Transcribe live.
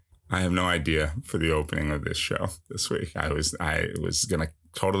I have no idea for the opening of this show this week. I was going to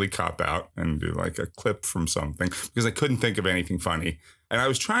totally cop out and do like a clip from something because I couldn't think of anything funny. And I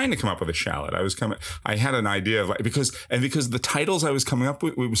was trying to come up with a shallot. I had an idea of like, because the titles I was coming up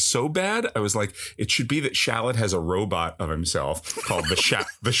with, it was so bad. I was like, it should be that Shallot has a robot of himself called the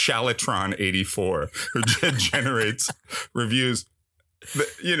Shallotron 84 who generates reviews.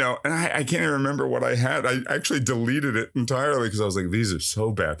 And I can't even remember what I had. I actually deleted it entirely because I was like, these are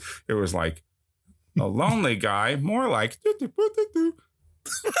so bad. It was like a lonely guy, more like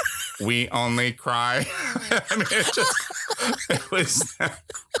we only cry. I mean, it was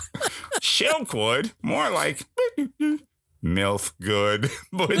Silkwood, more like MILF good,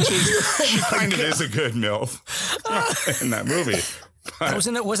 which is she kind of is a good MILF in that movie.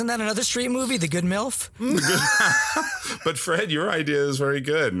 Wasn't that another street movie, The Good MILF? But Fred, your idea is very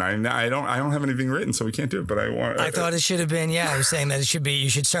good, and I don't have anything written, so we can't do it. But I thought it should have been. Yeah, I was saying that it should be. You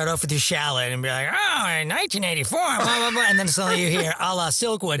should start off with your shallot and be like, oh, in 1984, blah blah blah, and then suddenly you hear a la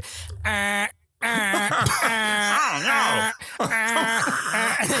Silkwood. Oh no!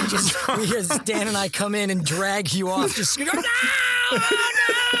 And then we hear Dan and I come in and drag you off. Just go, no.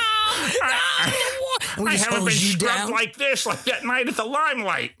 And we I just haven't been hose you scrubbed down like this, like that night at the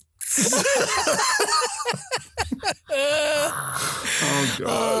Limelight. Oh,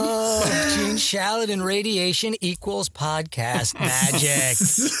 God. Gene Shalit and radiation equals podcast magic.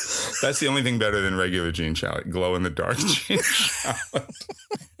 That's the only thing better than regular Gene Shalit. Glow in the dark Gene Shalit.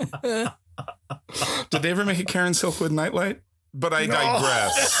 Did they ever make a Karen Silkwood Nightlight? But I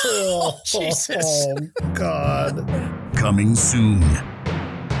digress. Oh, Jesus. Oh, God. Coming soon.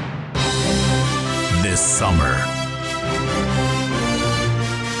 This summer.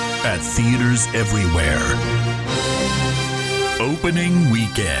 At theaters everywhere. Opening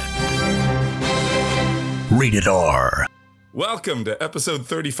weekend. Rated R. Welcome to episode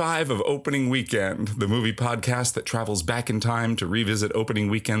 35 of Opening Weekend, the movie podcast that travels back in time to revisit opening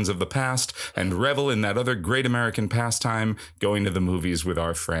weekends of the past and revel in that other great American pastime, going to the movies with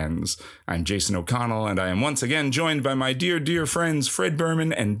our friends. I'm Jason O'Connell, and I am once again joined by my dear, dear friends Fred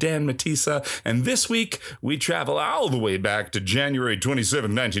Berman and Dan Matissa. And this week, we travel all the way back to January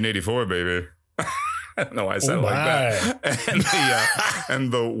 27, 1984, baby. I don't know why I said it like that.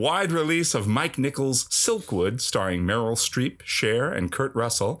 And the wide release of Mike Nichols' Silkwood, starring Meryl Streep, Cher, and Kurt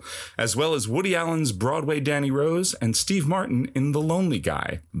Russell, as well as Woody Allen's Broadway Danny Rose and Steve Martin in The Lonely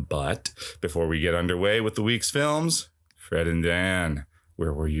Guy. But before we get underway with the week's films, Fred and Dan,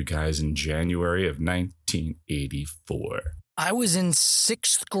 where were you guys in January of 1984? I was in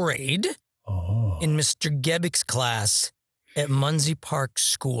 6th grade in Mr. Gebbick's class at Muncie Park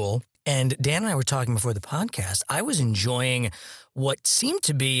School. And Dan and I were talking before the podcast. I was enjoying what seemed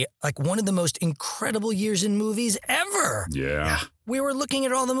to be like one of the most incredible years in movies ever. Yeah. We were looking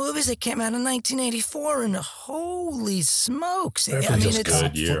at all the movies that came out in 1984 and holy smokes. It's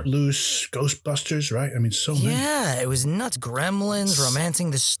good year. Footloose, Ghostbusters, right? I mean, so many. Yeah, it was nuts. Gremlins, Romancing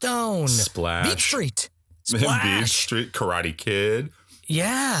the Stone. Splash. Beach Street. Beach Splash. Street, Karate Kid.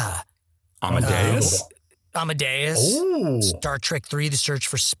 Yeah. Amadeus. Oh. Star Trek 3, The Search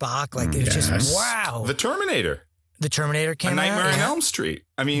for Spock. Like, it was just, wow. The Terminator. The Terminator came out. A Nightmare on yeah. Elm Street.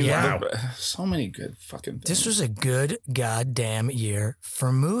 I mean, Yeah. so many good fucking things. This was a good goddamn year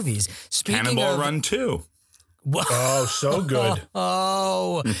for movies. Speaking Cannonball of, Run 2. Oh, so good.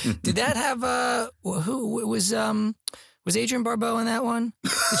 Oh, did that have who was Adrienne Barbeau in that one?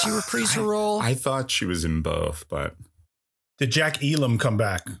 Did she reprise her role? I thought she was in both, but Did Jack Elam come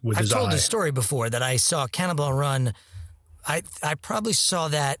back with I've his told eye? the story before that I saw Cannonball Run. I probably saw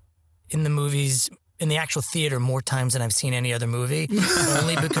that in the movies, in the actual theater, more times than I've seen any other movie,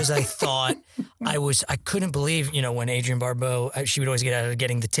 only because I thought I couldn't believe, when Adrienne Barbeau, she would always get out of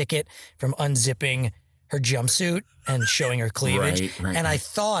getting the ticket from unzipping her jumpsuit and showing her cleavage. Right. And I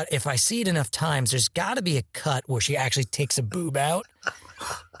thought if I see it enough times, there's got to be a cut where she actually takes a boob out.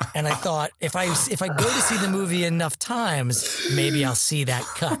 And I thought if I go to see the movie enough times, maybe I'll see that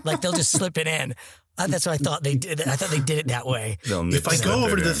cut. Like they'll just slip it in. That's what I thought they did. I thought they did it that way. If I go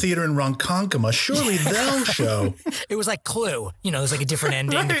over to the theater in Ronkonkoma, surely they'll show. It was like Clue. There's like a different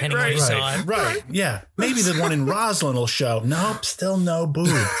ending depending on where you saw it. Right. Yeah. Maybe the one in Roslyn will show. Nope. Still no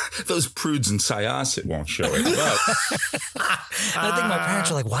boob. Those prudes in Syosset won't show it. But And I think my parents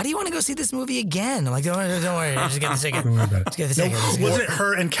were like, "Why do you want to go see this movie again?" I'm like, "Don't worry, just get the ticket. Just get the ticket." Wasn't it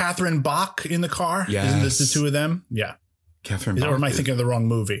her and Catherine Bach in the car? Yes. Isn't this the two of them? Yeah. Catherine Or Bach. am I thinking of the wrong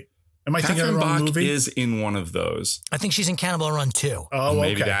movie? Am I thinking of Catherine the wrong Bach movie? is in one of those. I think she's in Cannonball Run 2. Oh,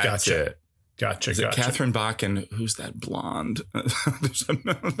 Maybe okay. that's Gotcha. it. Gotcha. Is it Catherine Bach and who's that blonde?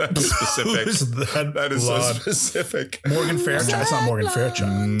 That's specific. Who's that is blonde? so specific. Morgan Fairchild. That's not Morgan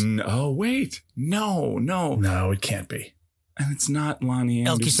Fairchild. Oh, wait. No. No, it can't be. And it's not Lonnie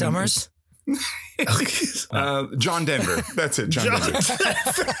Anderson. Elkie Summers. John Denver. That's it. John Denver.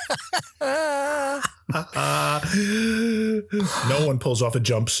 No one pulls off a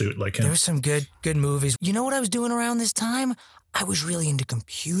jumpsuit like him. There were some good movies. You know what I was doing around this time? I was really into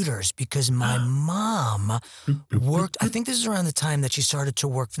computers because my mom worked. I think this is around the time that she started to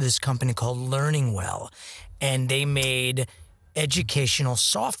work for this company called Learning Well, and they made educational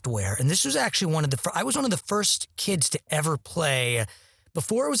software. And this was actually I was one of the first kids to ever play,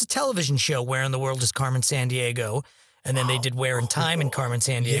 before it was a television show, Where in the World is Carmen Sandiego? And then they did Where in Time in Carmen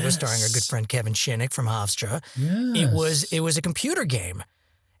Sandiego, starring our good friend Kevin Shinnick from Hofstra. Yes. It was a computer game.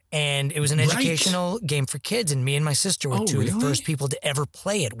 And it was an educational game for kids, and me and my sister were two of the first people to ever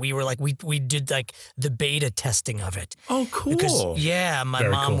play it. We were like, we did like the beta testing of it. Oh, cool. Because, my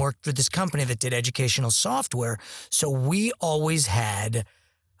Very mom cool. worked with this company that did educational software. So we always had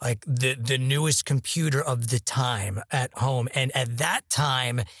like the newest computer of the time at home. And at that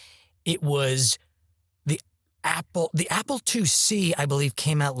time, it was the Apple IIc, I believe,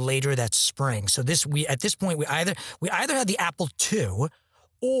 came out later that spring. So at this point we either had the Apple II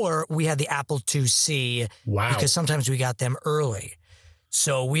or we had the Apple IIc. Wow. Because sometimes we got them early.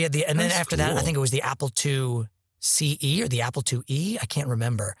 So we had and then after that, I think it was the Apple II CE or the Apple IIe. I can't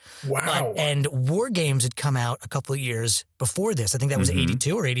remember. Wow. And War Games had come out a couple of years before this. I think that was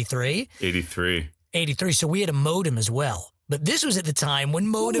 82 or 83. 83. 83. So we had a modem as well. But this was at the time when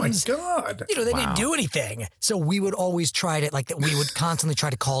modems, oh my God. they didn't do anything. So we would always try to, we would constantly try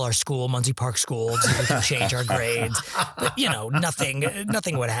to call our school, Muncie Park School, so we could change our grades. But,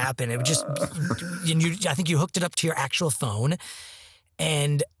 nothing would happen. It would just, I think you hooked it up to your actual phone.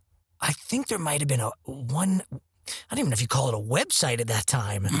 And I think there might have been I don't even know if you call it a website at that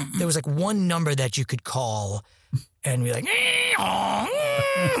time. There was one number that you could call and be like,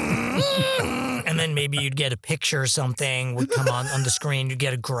 and then maybe you'd get a picture or something would come on the screen. You'd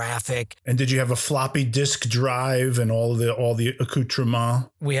get a graphic. And did you have a floppy disk drive and all the accoutrement?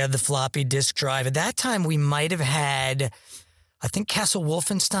 We had the floppy disk drive. At that time, we might have had, I think Castle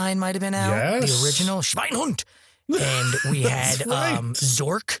Wolfenstein might have been out. Yes. The original Schweinhund. And we had right.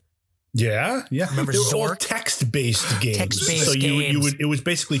 Zork. Yeah. Remember they were all Zork? text-based games. Text-based so you games. would, it was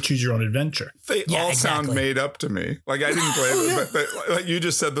basically choose your own adventure. They all sound made up to me. I didn't play them, but like you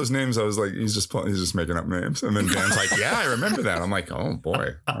just said those names. I was like, he's just making up names. And then Dan's like, yeah, I remember that. I'm like, oh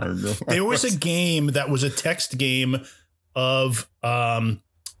boy. There was a game that was a text game of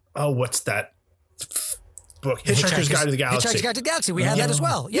what's that book? Hitchhiker's Guide to the Galaxy. Hitchhiker's Guide to the Galaxy. We had that as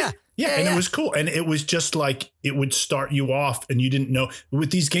well. Yeah. Yeah, it was cool. And it was just like it would start you off and you didn't know.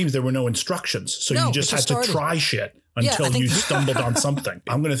 With these games, there were no instructions. So you just had to try shit until you stumbled on something.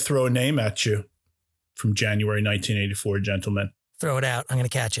 I'm going to throw a name at you from January 1984, gentlemen. Throw it out. I'm going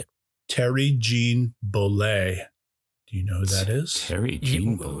to catch it. Terry Jean Bollea. Do you know who that is? Terry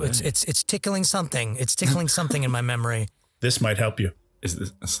Jean Bollea. It's tickling something. It's tickling something in my memory. This might help you. Is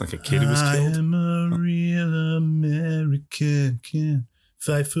this like a kid who was killed? I'm a real American.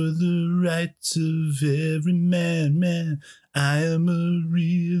 Fight for the rights of every man. I am a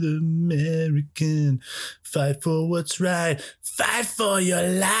real American. Fight for what's right. Fight for your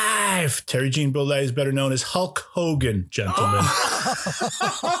life. Terry Jean Bollea is better known as Hulk Hogan, gentlemen.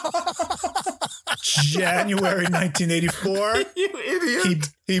 January 1984. You idiot.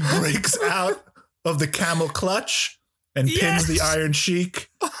 He breaks out of the camel clutch and pins the Iron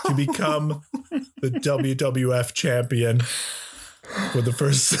Sheik to become the WWF champion for the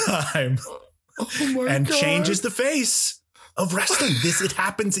first time. And God. Changes the face of wrestling. It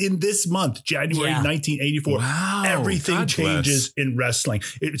happens in this month, January 1984. Wow, everything God changes in wrestling.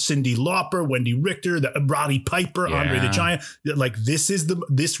 It's Cyndi Lauper, Wendy Richter, Roddy Piper, Andre the Giant.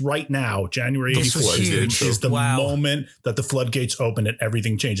 This right now, January 84 is the moment that the floodgates open and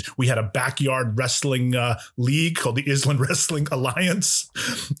everything changes. We had a backyard wrestling league called the Island Wrestling Alliance.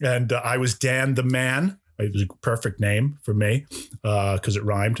 And I was Dan the Man. It was a perfect name for me because it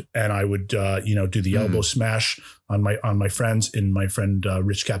rhymed, and I would do the elbow smash on my friends in my friend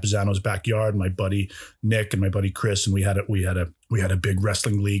Rich Capizano's backyard. My buddy Nick and my buddy Chris, and we had a big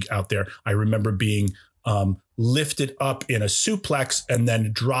wrestling league out there. I remember being lifted up in a suplex and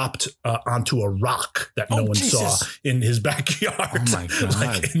then dropped onto a rock that no one saw in his backyard. Oh my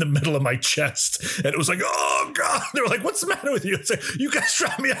God. In the middle of my chest. And it was like, oh God. They were like, what's the matter with you? It's like, you guys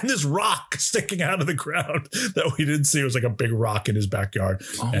dropped me on this rock sticking out of the ground that we didn't see. It was like a big rock in his backyard.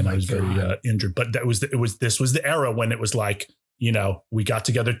 And I was very injured. But this was the era when it was like, you know, we got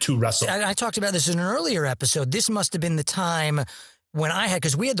together to wrestle. I talked about this in an earlier episode. This must have been the time when I had,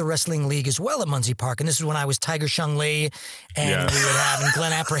 because we had the wrestling league as well at Muncie Park, and this is when I was Tiger Shung Lee, and we would have, and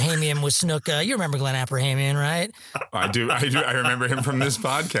Glenn Abrahamian was Snuka. You remember Glenn Abrahamian, right? I do. I remember him from this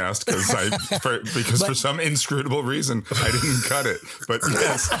podcast because for some inscrutable reason I didn't cut it. But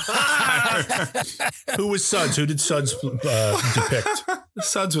yes, who was Suds? Who did Suds depict?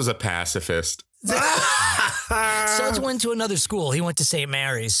 Suds was a pacifist. Suds went to another school. He went to St.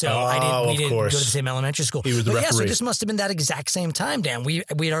 Mary's, so we didn't go to the same elementary school. He was the referee. Yeah, so this must have been that exact same time, Dan. We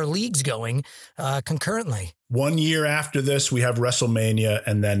had our leagues going concurrently. 1 year after this, we have WrestleMania,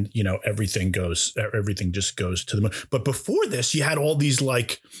 and then, you know, everything just goes to the moon. But before this, you had all these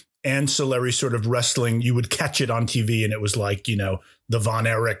like ancillary sort of wrestling. You would catch it on TV, and it was like, you know, the Von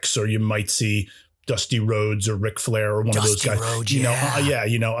Erichs, or you might see Dusty Rhodes or Ric Flair or one of those guys, Rhodes, you know,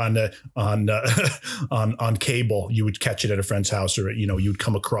 you know, on cable, you would catch it at a friend's house, or, you know, you'd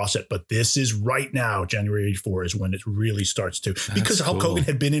come across it. But this is right now, January 84 is when it really starts to, because Hulk Hogan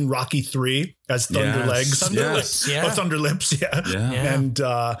had been in Rocky 3 as Thunder Lips. And,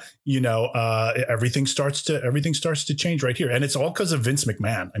 you know, everything starts to change right here. And it's all because of Vince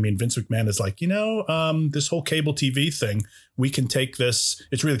McMahon. I mean, Vince McMahon is like, you know, this whole cable TV thing, we can take this.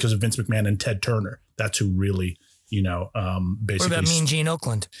 It's really because of Vince McMahon and Ted Turner. That's who really, you know, basically. What about Mean Gene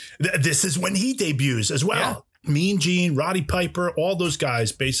Oakland? This is when he debuts as well. Yeah. Mean Gene, Roddy Piper, all those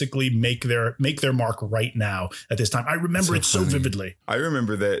guys basically make their mark right now at this time. I remember it so vividly. I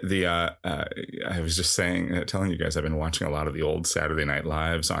remember that I was just telling you guys, I've been watching a lot of the old Saturday Night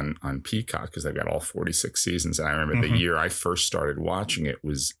Lives on Peacock because they've got all 46 seasons. And I remember the year I first started watching it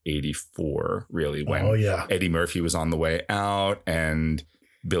was 84, really, when Eddie Murphy was on the way out and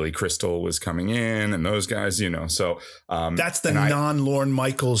Billy Crystal was coming in and those guys, you know, so that's the non-Lorne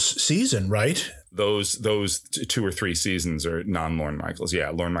Michaels season, right? Those 2 or 3 seasons are non-Lorne Michaels.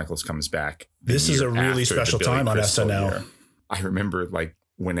 Yeah, Lorne Michaels comes back. This is a really special time on SNL. Year. I remember, like,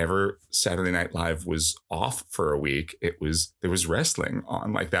 whenever Saturday Night Live was off for a week, there was wrestling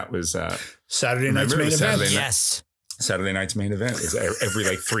on. Like, that was Saturday night's main event. Yes. Saturday night's main event was every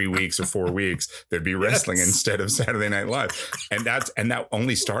like 3 weeks or 4 weeks. There'd be wrestling instead of Saturday Night Live, and that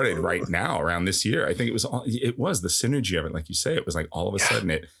only started right now around this year. I think it was the synergy of it, like you say. It was like all of a sudden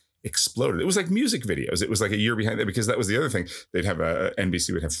it exploded. It was like music videos. It was like a year behind that, because that was the other thing. They'd have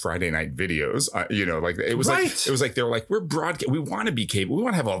NBC would have Friday night videos. You know, like it was like they were like, we're broadcast. We want to be cable. We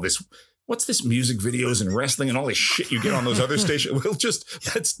want to have all this. What's this music videos and wrestling and all this shit you get on those other stations?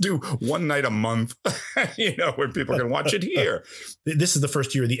 Let's do one night a month, you know, where people can watch it here. This is the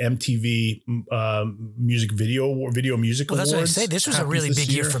first year of the MTV music video music awards. That's what I say. This was a really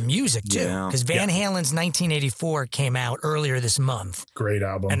big year for music too, because Van Halen's 1984 came out earlier this month. Great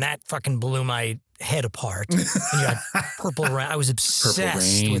album. And that fucking blew my head apart. And you had Purple Rain. I was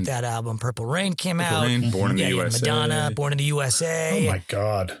obsessed with that album. Purple Rain came out. Born in the USA. Madonna, Born in the USA. Oh my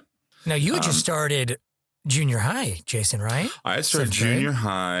God. Now, you had just started junior high, Jason, right? I had started junior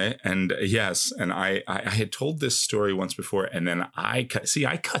high, and yes, and I had told this story once before, and then I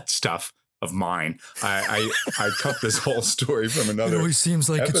cut stuff of mine. I cut this whole story from another it always seems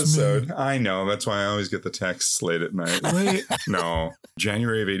like episode. It's me. I know, that's why I always get the texts late at night. Wait, no,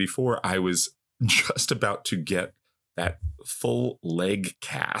 January of '84, I was just about to get that full leg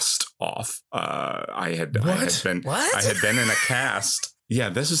cast off. I had been in a cast. Yeah,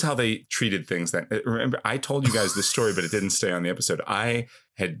 this is how they treated things then. Remember, I told you guys this story, but it didn't stay on the episode. I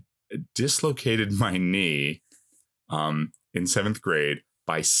had dislocated my knee in 7th grade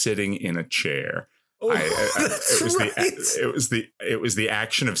by sitting in a chair. It was the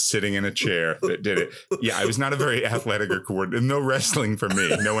action of sitting in a chair that did it. Yeah, I was not a very athletic or coordinated. No wrestling for me.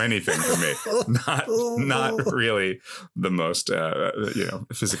 No anything for me. Not really the most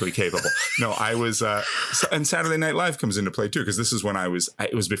physically capable. No, I was. And Saturday Night Live comes into play too, because this is when it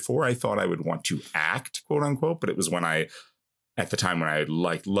was before I thought I would want to act, quote unquote, but it was when at the time when I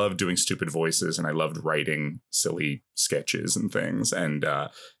loved doing stupid voices and I loved writing silly sketches and things.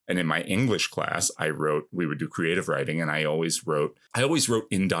 And in my English class, we would do creative writing, and I always wrote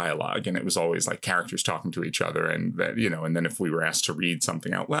in dialogue, and it was always like characters talking to each other. And that, you know, and then if we were asked to read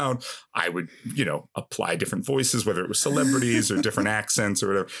something out loud, I would, you know, apply different voices, whether it was celebrities or different accents or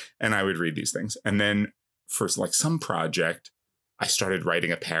whatever. And I would read these things. And then for like some project, I started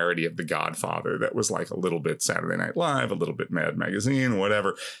writing a parody of The Godfather that was like a little bit Saturday Night Live, a little bit Mad Magazine,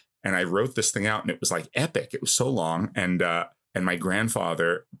 whatever. And I wrote this thing out, and it was like epic. It was so long. And my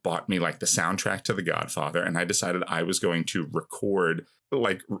grandfather bought me like the soundtrack to The Godfather. And I decided I was going to record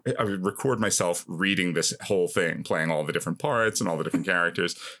myself reading this whole thing, playing all the different parts and all the different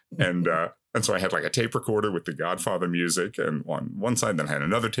characters. And And so I had like a tape recorder with the Godfather music and on one side, then I had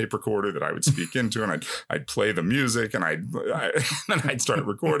another tape recorder that I would speak into, and I'd play the music, and then I'd start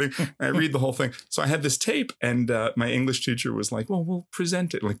recording, and I'd read the whole thing. So I had this tape, and my English teacher was like, well, we'll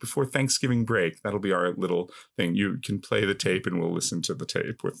present it like before Thanksgiving break. That'll be our little thing. You can play the tape and we'll listen to the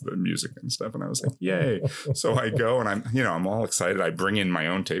tape with the music and stuff. And I was like, yay. So I go and I'm all excited. I bring in my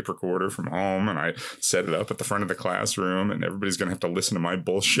own tape recorder from home and I set it up at the front of the classroom, and everybody's going to have to listen to my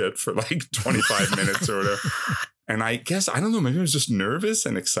bullshit for like 25 minutes or whatever. And I guess, I don't know, maybe I was just nervous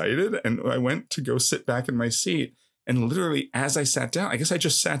and excited. And I went to go sit back in my seat. And literally as I sat down, I guess I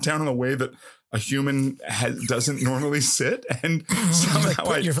just sat down in a way that a human doesn't normally sit. And somehow like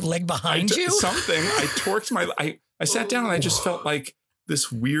put your leg behind you? I torqued I sat down and I just felt like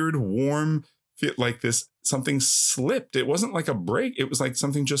this weird, warm, like this, something slipped. It wasn't like a break. It was like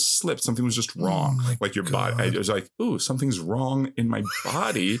something just slipped. Something was just wrong. Like your body. I was like, ooh, something's wrong in my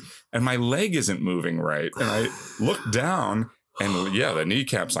body and my leg isn't moving right. And I looked down and yeah, the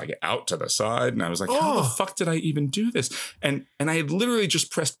kneecap's like out to the side. And I was like, how the fuck did I even do this? And I had literally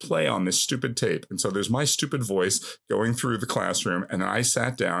just pressed play on this stupid tape. And so there's my stupid voice going through the classroom. And then I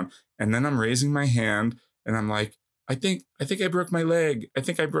sat down and then I'm raising my hand and I'm like, I think I broke my leg. I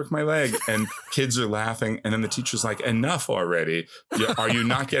think I broke my leg. And kids are laughing. And then the teacher's like, enough already. Are you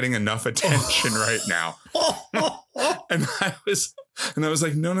not getting enough attention right now? And I was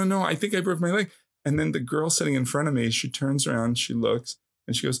like, no, I think I broke my leg. And then the girl sitting in front of me, she turns around, she looks,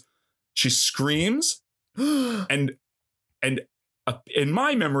 and she goes, she screams and in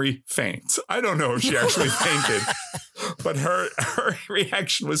my memory, faints. I don't know if she actually fainted, but her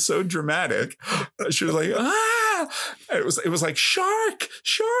reaction was so dramatic. She was like, ah! It was like shark.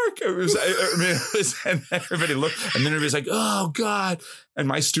 And everybody looked, and then everybody's like, oh God. And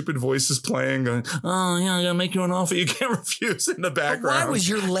my stupid voice is playing, going, oh yeah, I gotta make you an offer you can't refuse in the background. Why was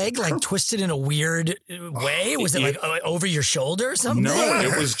your leg like twisted in a weird way? Was it like over your shoulder or something? No,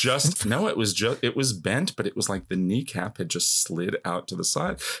 it was bent, but it was like the kneecap had just slid out to the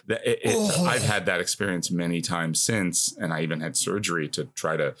side. I've had that experience many times since, and I even had surgery to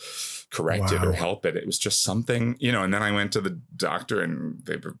try to correct it or help it. It was just something, and then I went to the doctor and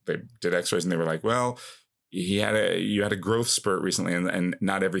they did x-rays and they were like, well, you had a growth spurt recently and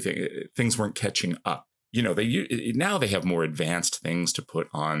not things weren't catching up. Now they have more advanced things to put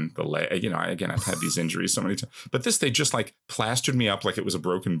on the leg. Again, I've had these injuries so many times, but they just like plastered me up like it was a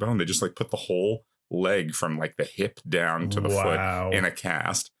broken bone. They just like put the whole leg from like the hip down to the foot in a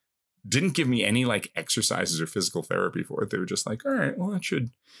cast. Didn't give me any like exercises or physical therapy for it. They were just like, all right, well, that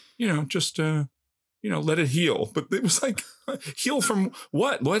should, just, let it heal. But it was like, heal from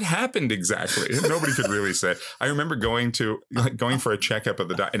what? What happened exactly? Nobody could really say. I remember going for a checkup at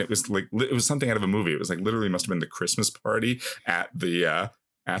the doctor, and it was something out of a movie. It was like literally must have been the Christmas party at the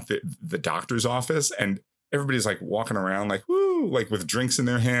doctor's office, and everybody's like walking around like, woo, like with drinks in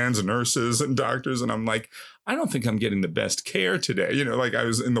their hands, nurses and doctors. And I'm like, I don't think I'm getting the best care today. Like I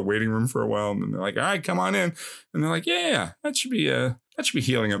was in the waiting room for a while and they're like, all right, come on in. And they're like, yeah, that should be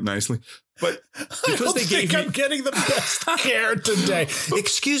healing up nicely. But because I'm getting the best care today.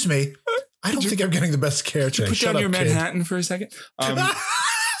 Excuse me. I don't think I'm getting the best care today. Put down your Manhattan for a second. But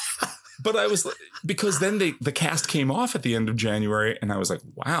I was, because then the cast came off at the end of January and I was like,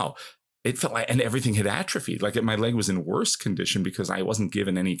 wow. It felt like, and everything had atrophied. Like my leg was in worse condition because I wasn't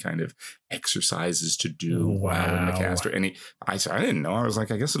given any kind of exercises to do while in the cast or any. I didn't know. I was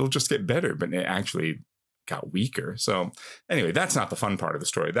like, I guess it'll just get better, but it actually got weaker. So anyway, that's not the fun part of the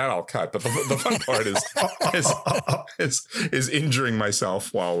story. That I'll cut. But the fun part is injuring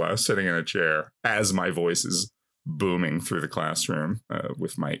myself while sitting in a chair as my voice is booming through the classroom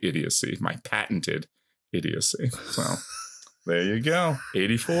with my idiocy, my patented idiocy. So there you go.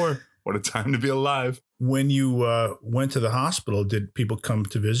 84. What a time to be alive. When you went to the hospital, did people come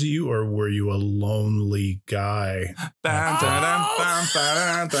to visit you or were you a lonely guy?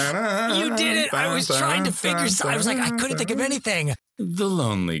 You did it. I was trying to figure something. I was like, I couldn't think of anything. The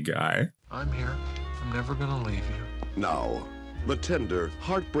lonely guy. I'm here. I'm never going to leave you. Now, the tender,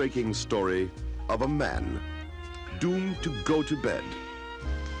 heartbreaking story of a man doomed to go to bed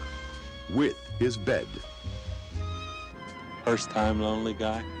with his bed. First time lonely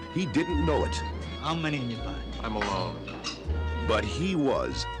guy? He didn't know it. How many in your body? I'm alone. But he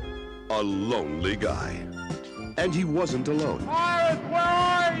was a lonely guy. And he wasn't alone. Iris, where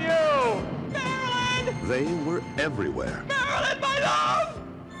are you? Marilyn! They were everywhere. Marilyn, my love!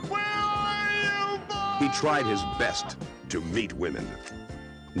 Where are you, boy? He tried his best to meet women.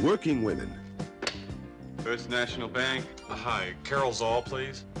 Working women. First National Bank. Hi, Carol Zoll,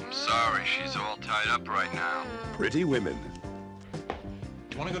 please. I'm sorry, she's all tied up right now. Pretty women.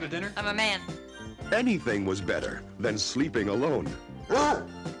 You want to go to dinner? I'm a man. Anything was better than sleeping alone.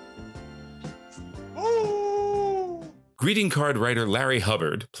 Greeting card writer Larry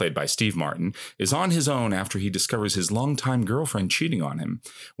Hubbard, played by Steve Martin, is on his own after he discovers his longtime girlfriend cheating on him.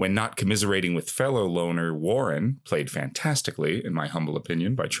 When not commiserating with fellow loner Warren, played fantastically, in my humble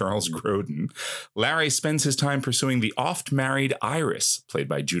opinion, by Charles Grodin, Larry spends his time pursuing the oft-married Iris, played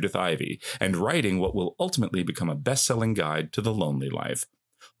by Judith Ivey, and writing what will ultimately become a best-selling guide to the lonely life.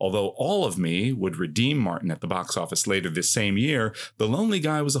 Although All of Me would redeem Martin at the box office later this same year, The Lonely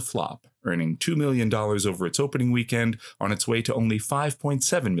Guy was a flop, earning $2 million over its opening weekend on its way to only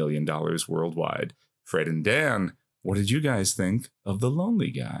 $5.7 million worldwide. Fred and Dan, what did you guys think of The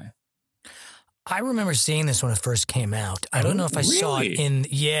Lonely Guy? I remember seeing this when it first came out. I don't know if I saw it in...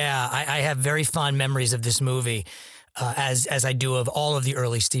 Yeah, I have very fond memories of this movie. As I do of all of the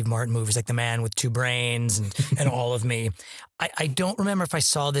early Steve Martin movies, like The Man with Two Brains and All of Me. I don't remember if I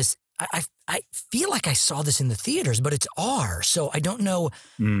saw this. I feel like I saw this in the theaters, but it's R, so I don't know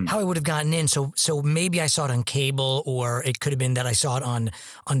how I would have gotten in. So maybe I saw it on cable, or it could have been that I saw it on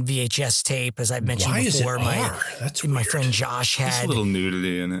VHS tape, as I mentioned before. My friend Josh had. There's a little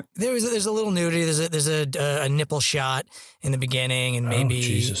nudity in it. There's a little nudity. There's a nipple shot in the beginning, and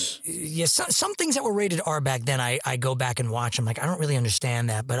maybe some things that were rated R back then. I go back and watch. I'm like, I don't really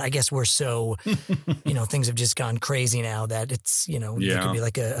understand that, but I guess we're so things have just gone crazy now that it's it could be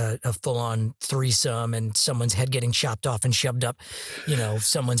like a full-on threesome and someone's head getting chopped off and shoved up,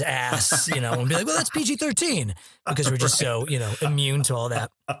 someone's ass, and be like, well, that's PG-13 because we're just so, immune to all that.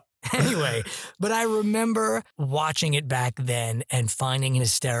 Anyway, but I remember watching it back then and finding it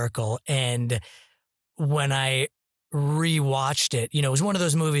hysterical. And when I rewatched it, it was one of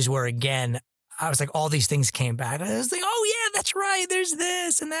those movies where, again, I was like, all these things came back. I was like, oh, yeah, that's right. There's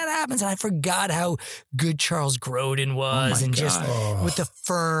this and that happens. And I forgot how good Charles Grodin was just with the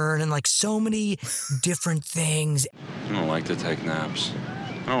fern and like so many different things. I don't like to take naps.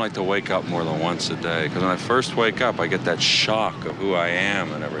 I don't like to wake up more than once a day because when I first wake up, I get that shock of who I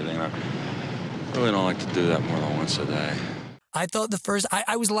am and everything. I really don't like to do that more than once a day. I thought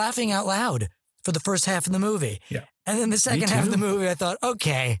I was laughing out loud for the first half of the movie. Yeah. And then the second half of the movie, I thought,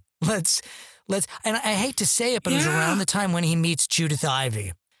 okay, let's, and I hate to say it, but it was around the time when he meets Judith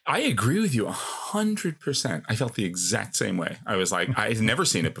Ivey. I agree with you 100%. I felt the exact same way. I was like, I had never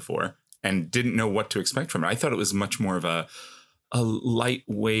seen it before and didn't know what to expect from it. I thought it was much more of a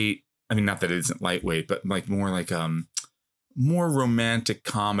lightweight. I mean, not that it isn't lightweight, but like more romantic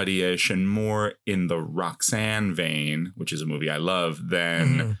comedy-ish and more in the Roxanne vein, which is a movie I love,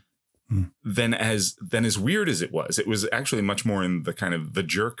 than as weird as it was. It was actually much more in the kind of the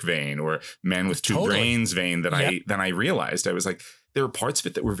Jerk vein or Man with Two Brains vein than I realized. I was like, there were parts of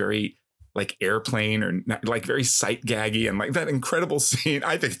it that were very like Airplane or not, like very sight gaggy, and like that incredible scene.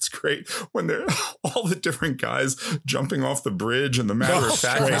 I think it's great when they're all the different guys jumping off the bridge and the matter of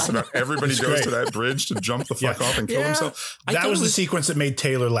factness about everybody goes to that bridge to jump the fuck off and kill himself. That was the sequence that made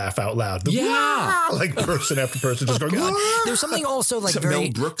Taylor laugh out loud. Like person after person just going. There's something also like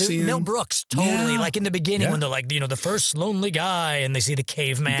very Mel Brooks, totally like in the beginning when they're like the first lonely guy and they see the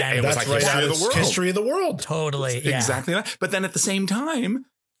caveman. Yeah, it was like History of the World. Totally, exactly that. But then at the same time.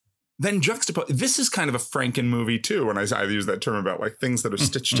 Then juxtapose. This is kind of a Franken movie too. When I use that term about like things that are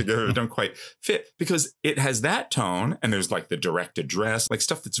stitched together that don't quite fit, because it has that tone, and there's like the direct address, like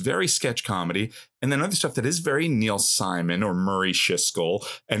stuff that's very sketch comedy, and then other stuff that is very Neil Simon or Murray Schiskell,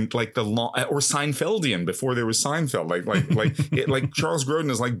 and like or Seinfeldian before there was Seinfeld. Like Charles Grodin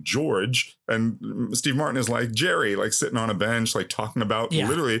is like George, and Steve Martin is like Jerry, like sitting on a bench, like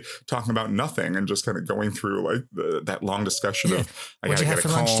literally talking about nothing, and just kind of going through like that long discussion of I gotta get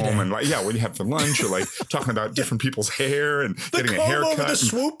home and. Like, what do you have for lunch? Or like talking about different people's hair and getting a haircut. The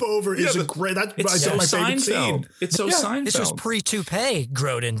swoop over is a great. That's my favorite scene. It's so Seinfeld. This was pre-toupee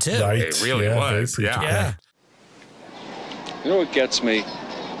Grodin too. Right. It really was. Yeah. You know what gets me?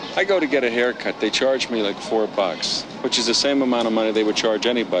 I go to get a haircut. They charge me like $4, which is the same amount of money they would charge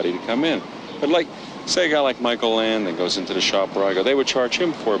anybody to come in. But like, say a guy like Michael Land that goes into the shop where I go, they would charge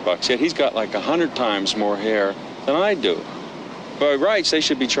him $4. Yet he's got like 100 times more hair than I do. By rights, they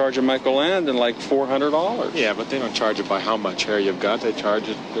should be charging Michael Landon like $400. Yeah, but they don't charge it by how much hair you've got. They charge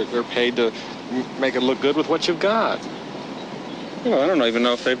it, they're paid to make it look good with what you've got. Well, I don't even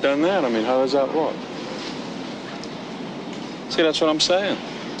know if they've done that. I mean, how does that look? See, that's what I'm saying.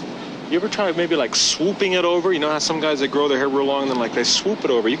 You ever try maybe like swooping it over? You know how some guys that grow their hair real long and then like they swoop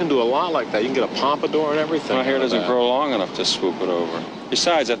it over. You can do a lot like that. You can get a pompadour and everything. My hair doesn't grow long enough to swoop it over.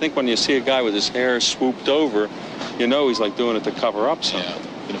 Besides, I think when you see a guy with his hair swooped over, you know he's like doing it to cover up something.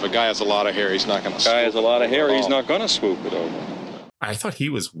 Yeah. And if a guy has a lot of hair, he's not going to swoop it over. Guy has a lot of hair, he's not going to swoop it over. I thought he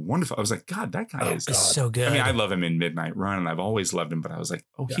was wonderful. I was like, God, that guy is so good. I mean, I love him in Midnight Run, and I've always loved him, but I was like,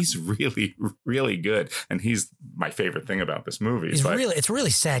 he's really, really good. And he's my favorite thing about this movie. It's a really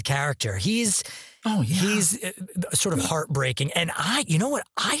sad character. He's sort of heartbreaking. And you know what?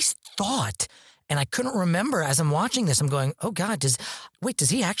 I thought, and I couldn't remember as I'm watching this, I'm going, oh God, does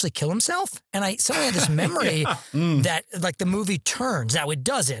he actually kill himself? And I suddenly had this memory that like the movie turns. Now it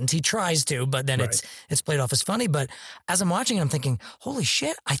doesn't. He tries to, but then it's played off as funny. But as I'm watching it, I'm thinking, holy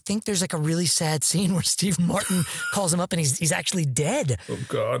shit, I think there's like a really sad scene where Steve Martin calls him up and he's actually dead. Oh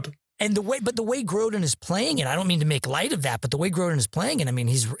God. And the way Grodin is playing it, I don't mean to make light of that, but the way Grodin is playing it, I mean,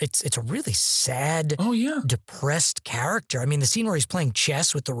 it's a really sad, depressed character. I mean, the scene where he's playing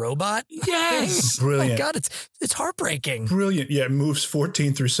chess with the robot. Yes. Brilliant. Oh my God, it's heartbreaking. Brilliant. Yeah, moves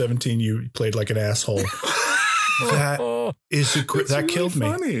 14 through 17, you played like an asshole. That is that killed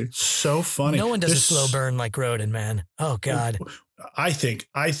me. So funny. No one does a slow burn like Grodin, man. Oh God. I think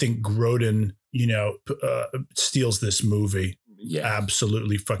Grodin, steals this movie. Yeah,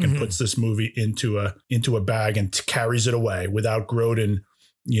 absolutely fucking puts this movie into a bag and carries it away. Without Grodin,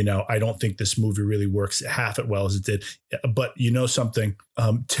 I don't think this movie really works half as well as it did. But something,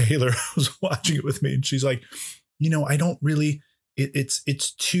 Taylor was watching it with me and she's like, I don't really, it's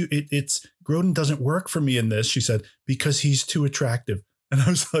Grodin doesn't work for me in this. She said, because he's too attractive. And I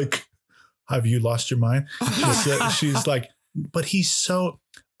was like, have you lost your mind? She's like, but he's so,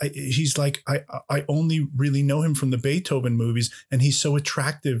 he's like, I only really know him from the Beethoven movies, and he's so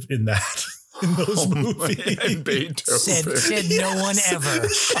attractive in those movies. And Beethoven. Said no one ever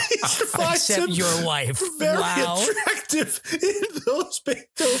except your wife. Very attractive in those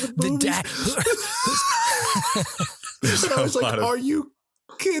Beethoven movies. So I was like, are you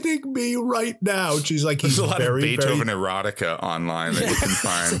kidding me right now? She's like, he's a lot very, of Beethoven erotica online that you can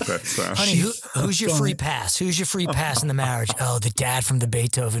find. That's, honey, who's your free pass? Who's your free pass in the marriage? Oh, the dad from the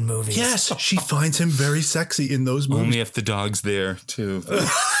Beethoven movies. Yes, she finds him very sexy in those movies. Only if the dog's there, too.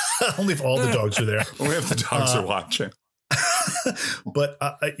 Only if all the dogs are there. Only if the dogs are watching. But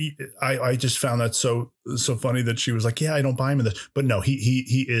I just found that so funny that she was like, yeah, I don't buy him in this. But no,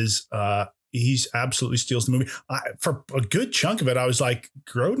 he is. He's absolutely steals the movie. For a good chunk of it, I was like,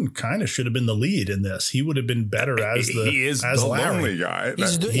 Grodin kind of should have been the lead in this. He would have been better as the lonely guy.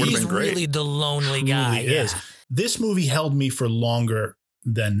 He's really the lonely guy. He is. This movie held me for longer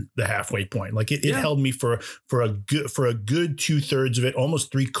than the halfway point. Like it held me for a good 2/3 of it,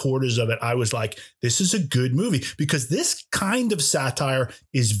 almost 3/4 of it. I was like, this is a good movie, because this kind of satire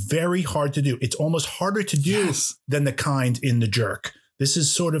is very hard to do. It's almost harder to do than the kind in The Jerk. This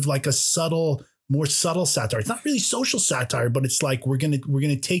is sort of like a more subtle satire. It's not really social satire, but it's like we're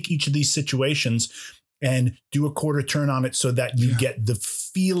gonna take each of these situations and do a quarter turn on it so that you get the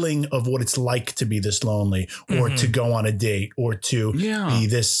feeling of what it's like to be this lonely, or to go on a date, or to be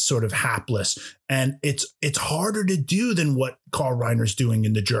this sort of hapless. And it's harder to do than what Carl Reiner's doing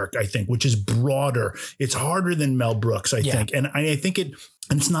in The Jerk, I think, which is broader. It's harder than Mel Brooks, I think. And I think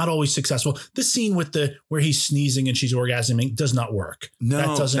it's not always successful. The scene with where he's sneezing and she's orgasming does not work. No,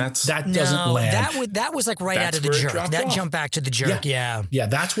 that doesn't land. That was like out of The Jerk. That jumped back to The Jerk. Yeah.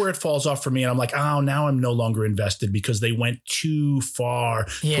 That's where it falls off for me. And I'm like, oh, now I'm no longer invested, because they went too far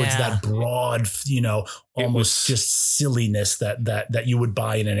towards that broad, almost just silliness that you would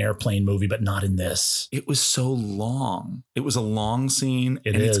buy in an airplane movie, but not in this. It was so long. It was a long scene.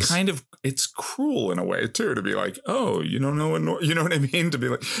 It's cruel in a way too, to be like, oh, you don't know you know what I mean? To be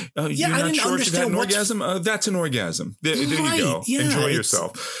like, oh, you're not sure if you had an orgasm? That's an orgasm. There you go. Yeah, enjoy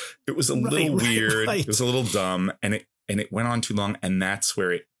yourself. It was a little weird. It was a little dumb, and it went on too long, and that's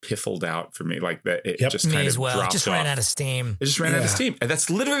where it piffled out for me. Like that, it just kind of dropped off. It just ran out of steam. It just ran out of steam. And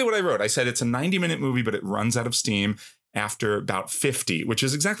that's literally what I wrote. I said it's a 90-minute movie, but it runs out of steam after about 50, which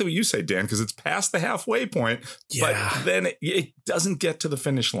is exactly what you say, Dan, because it's past the halfway point, but then it doesn't get to the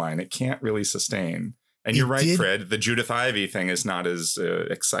finish line. It can't really sustain. And you're right, Fred. The Judith Ivey thing is not as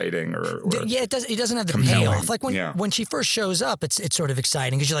exciting or it doesn't have the payoff. Like when she first shows up, it's sort of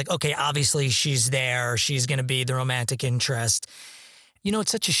exciting because you're like, okay, obviously she's there. She's going to be the romantic interest.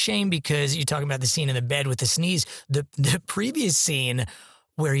 It's such a shame because you're talking about the scene in the bed with the sneeze. The previous scene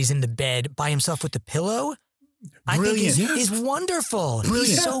where he's in the bed by himself with the pillow, Brilliant. I think is wonderful. Brilliant.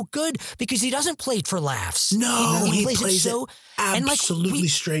 He's so good because he doesn't play it for laughs. No, he plays it so absolutely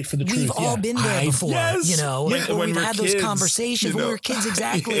straight for the truth. We've all been there before, when we've had those conversations when we were kids.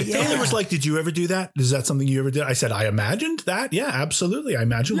 Exactly. It was like, did you ever do that? Is that something you ever did? I said, I imagined that. Yeah, absolutely. I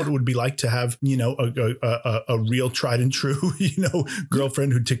imagine what it would be like to have, a real tried and true,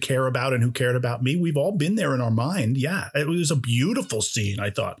 girlfriend who to care about and who cared about me. We've all been there in our mind. Yeah, it was a beautiful scene. I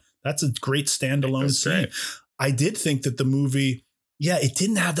thought that's a great standalone scene. Great. I did think that the movie, Yeah, it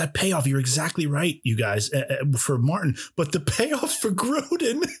didn't have that payoff. You're exactly right, you guys, for Martin. But the payoff for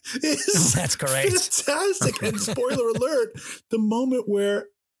Grodin is that's great. Fantastic. And spoiler alert, the moment where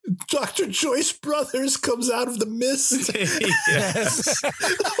Dr. Joyce Brothers comes out of the mist. Yes.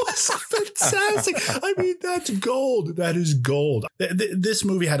 That was fantastic. I mean, that's gold. That is gold. This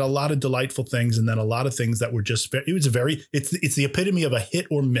movie had a lot of delightful things and then a lot of things that were just, it's the epitome of a hit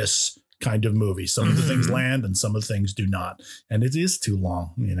or miss kind of movie. Some of the things land and some of the things do not. And it is too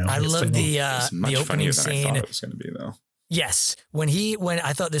long, you know. I love the opening scene. I thought it was going to be, though. Yes. When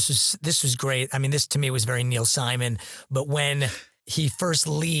I thought this was great. I mean, this to me was very Neil Simon, but when he first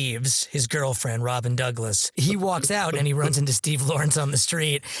leaves his girlfriend, Robin Douglas, he walks out and he runs into Steve Lawrence on the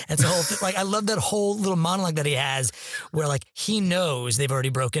street. And it's a whole like, I love that whole little monologue that he has where like he knows they've already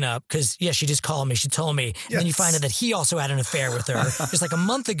broken up because, yeah, she just called me. She told me. And then you find out that he also had an affair with her just like a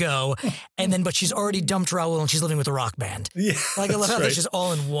month ago. And then, but she's already dumped Raul and she's living with a rock band. Yeah. Like I love how that's just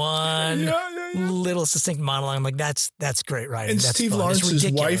all in one little succinct monologue. I'm like, that's great writing. And that's Steve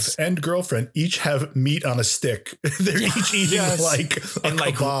Lawrence's wife and girlfriend each have meat on a stick. They're each eating like a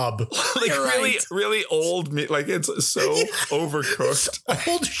kebab. Like really old meat. Like it's so overcooked. It's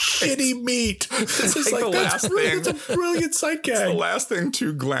old shitty meat. This is like the last thing. It's a brilliant sight gag. It's the last thing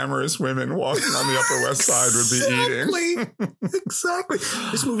two glamorous women walking on the Upper West Side would be eating. Exactly.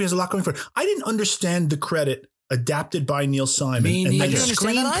 This movie has a lot going for it. I didn't understand the credit adapted by Neil Simon and then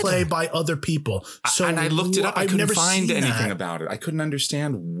screenplay by other people. So and I looked it up. I couldn't find anything that. about it. I couldn't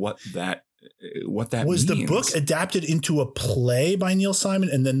understand what that was. means. The book adapted into a play by Neil Simon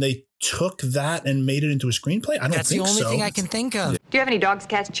and then they took that and made it into a screenplay? I don't think so. That's the only thing I can think of. Do you have any dogs,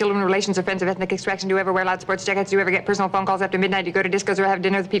 cats, children, relations, or friends of ethnic extraction? Do you ever wear loud sports jackets? Do you ever get personal phone calls after midnight? Do you go to discos or have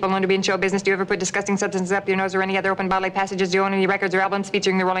dinner with people known to be in show business? Do you ever put disgusting substances up your nose or any other open bodily passages? Do you own any records or albums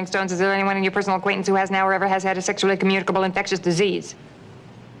featuring the Rolling Stones? Is there anyone in your personal acquaintance who has now or ever has had a sexually communicable infectious disease?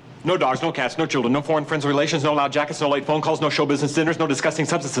 No dogs, no cats, no children, no foreign friends or relations, no loud jackets, no late phone calls, no show business dinners, no disgusting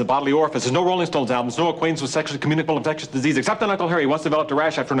substances, bodily orifices, no Rolling Stones albums, no acquaintance with sexually communicable infectious disease, except that Uncle Harry once developed a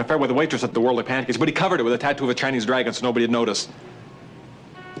rash after an affair with a waitress at the Worldly Pancakes, but he covered it with a tattoo of a Chinese dragon so nobody would notice.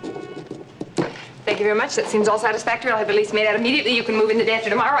 Thank you very much. That seems all satisfactory. I'll have the lease made out immediately. You can move in the day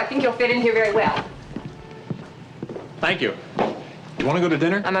after tomorrow. I think you'll fit in here very well. Thank you. Do you want to go to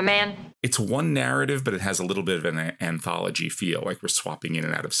dinner? I'm a man. It's one narrative, but it has a little bit of an anthology feel. Like we're swapping in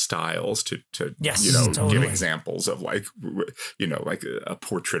and out of styles to totally. give examples of like like a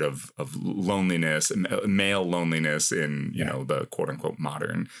portrait of loneliness, male loneliness in the quote unquote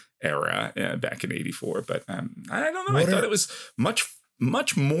modern era back in '84. But I don't know. I thought it was much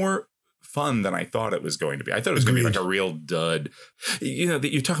more fun than I thought it was going to be. I thought it was going to be like a real dud. That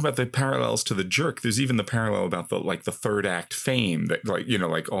you talk about the parallels to The Jerk. There's even the parallel about the third act Fame that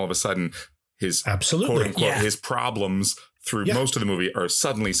like all of a sudden his quote unquote his problems through most of the movie are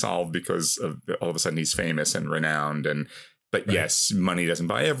suddenly solved because of all of a sudden he's famous and renowned yes, money doesn't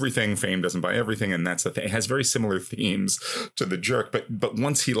buy everything, fame doesn't buy everything, and that's the thing. It has very similar themes to The Jerk, but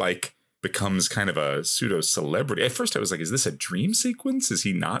once he becomes kind of a pseudo celebrity. At first I was like, is this a dream sequence? Is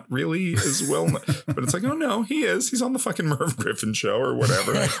he not really as well? But it's like, oh no, he is. He's on the fucking Merv Griffin show or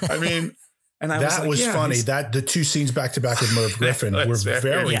whatever. I mean, and that was funny. That the two scenes back to back with Merv Griffin were very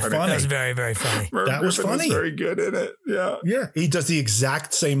funny. That was very, very funny. Merv Griffin was funny. Was very good in it. Yeah. Yeah. He does the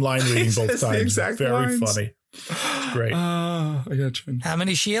exact same line reading both times. The exact very lines. Funny. It's great. I got you. How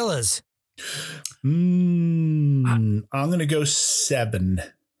many Sheilas? I'm going to go 7.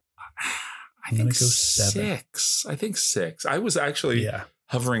 I think 6. I think 6. I was actually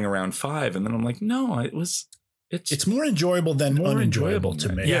hovering around 5, and then I'm like, no, it's more enjoyable than unenjoyable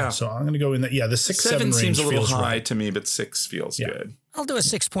to me. Yeah. So I'm going to go in that. Yeah, the 6-7 range seems a little high right to me, but 6 feels good. I'll do a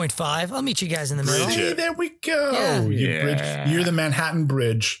 6.5. I'll meet you guys in the middle. Hey, there we go. You're the Manhattan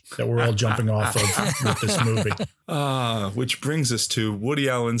Bridge that we're all jumping off of with this movie. Which brings us to Woody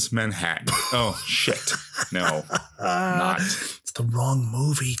Allen's Manhattan. Oh, shit. No, not. It's the wrong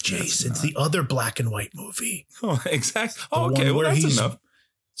movie, Jason. It's the other black and white movie. Oh, exactly. Oh, okay, well, that's enough.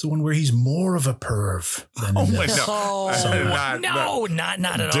 It's the one where he's more of a perv than in this.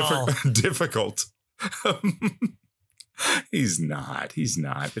 Not at all. Difficult. He's not.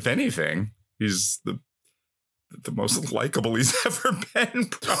 If anything, he's the most likable he's ever been,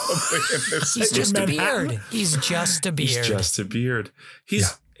 probably in this. He's just a beard. He's just a beard.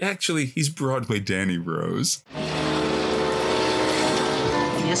 He's Broadway Danny Rose.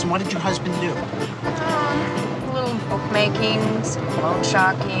 Yes, and what did your husband do? Little bookmaking, loan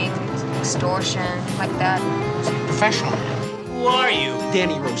sharking, extortion, like that. Professional. Who are you?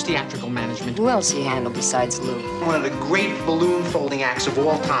 Danny Rose, theatrical management. Who else he handled besides Lou? One of the great balloon folding acts of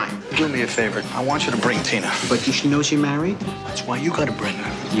all time. Do me a favor. I want you to bring Tina. But she knows you're married? That's why you gotta bring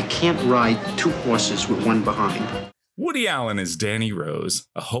her. You can't ride two horses with one behind. Woody Allen is Danny Rose,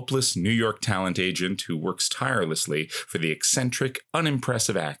 a hopeless New York talent agent who works tirelessly for the eccentric,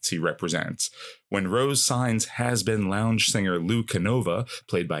 unimpressive acts he represents. When Rose signs has-been lounge singer Lou Canova,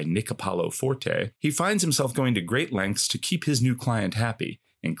 played by Nick Apollo Forte, he finds himself going to great lengths to keep his new client happy,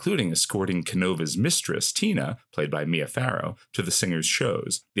 including escorting Canova's mistress, Tina, played by Mia Farrow, to the singer's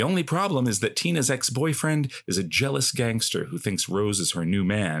shows. The only problem is that Tina's ex-boyfriend is a jealous gangster who thinks Rose is her new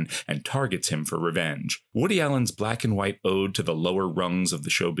man and targets him for revenge. Woody Allen's black and white ode to the lower rungs of the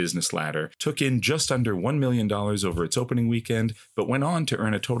show business ladder took in just under $1 million over its opening weekend, but went on to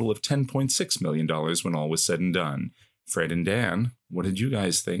earn a total of $10.6 million when all was said and done. Fred and Dan, what did you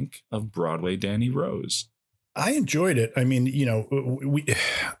guys think of Broadway Danny Rose? I enjoyed it. I mean,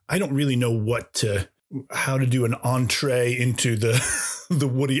 I don't really know how to do an entree into the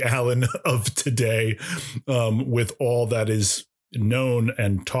Woody Allen of today, with all that is known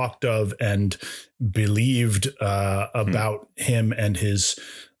and talked of and believed about him and his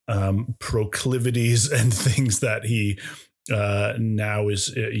proclivities and things that he now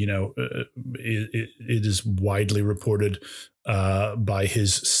is, it is widely reported by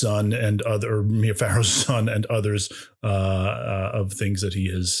his son and Mia Farrow's son and others of things that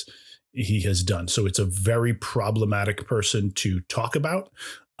he has done. So it's a very problematic person to talk about.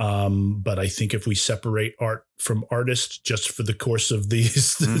 But I think if we separate art from artist just for the course of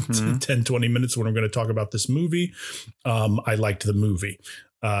these 10, 20 minutes when I'm going to talk about this movie, I liked the movie.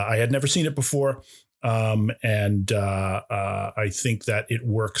 I had never seen it before. And I think that it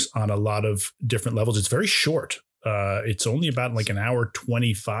works on a lot of different levels. It's very short. It's only about like an hour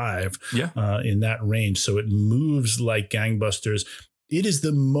 25 in that range. So it moves like gangbusters. It is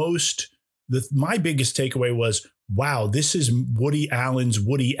my biggest takeaway was, wow, this is Woody Allen's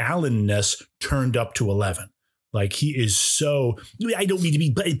Woody Allenness turned up to 11. Like he is so, I don't need to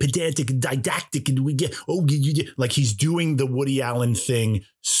be pedantic and didactic and like he's doing the Woody Allen thing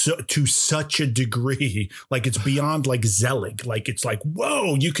to such a degree, like it's beyond like Zelig. Like it's like,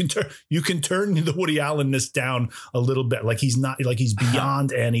 whoa, you can turn the Woody Allenness down a little bit. Like he's not, like he's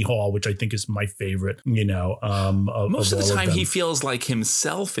beyond Annie Hall, which I think is my favorite, most of the time he feels like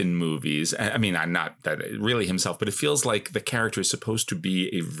himself in movies. I mean, I'm not that really himself, but it feels like the character is supposed to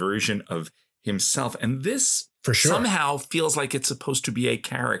be a version of himself. And this for sure somehow feels like it's supposed to be a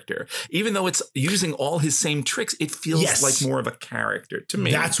character, even though it's using all his same tricks. It feels like more of a character to me.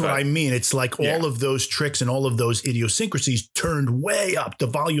 That's what I mean. It's like all of those tricks and all of those idiosyncrasies turned way up. The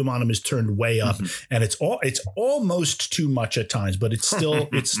volume on him is turned way up, and it's almost too much at times, but it's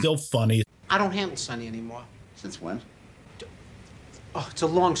still funny. I don't handle Sonny anymore. Since when? Oh, it's a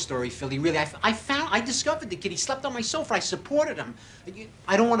long story, Philly. Really, I discovered the kid. He slept on my sofa. I supported him.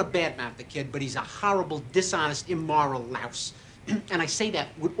 I don't want to badmouth the kid, but he's a horrible, dishonest, immoral louse. And I say that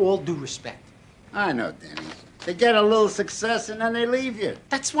with all due respect. I know, Danny. They get a little success and then they leave you.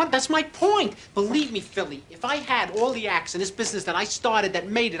 That's my point. Believe me, Philly, if I had all the acts in this business that I started that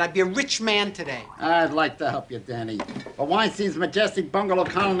made it, I'd be a rich man today. I'd like to help you, Danny. But Weinstein's Majestic Bungalow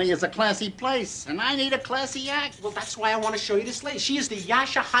Colony is a classy place, and I need a classy act. Well, that's why I want to show you this lady. She is the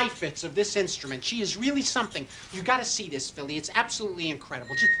Yasha Heifetz of this instrument. She is really something. You got to see this, Philly. It's absolutely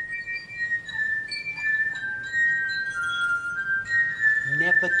incredible.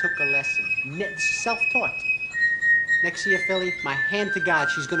 Never took a lesson. Self-taught. Next year, Philly, my hand to God,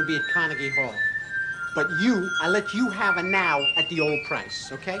 she's going to be at Carnegie Hall. But I let you have her now at the old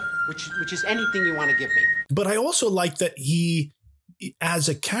price, okay? Which is anything you want to give me. But I also like that he, as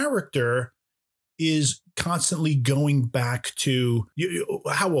a character, is constantly going back to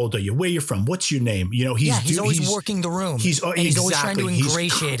how old are you? Where you're from? What's your name? He's always working the room. He's always trying to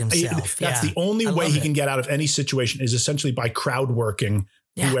ingratiate himself. That's the only way he can get out of any situation is essentially by crowd working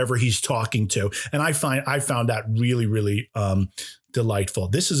whoever he's talking to. And I found that really, really delightful.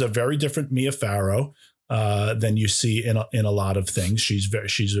 This is a very different Mia Farrow than you see in a lot of things. She's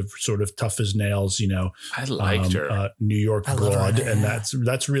a sort of tough as nails, I liked her New York broad, and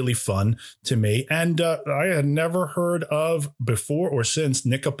that's really fun to me. And I had never heard of before or since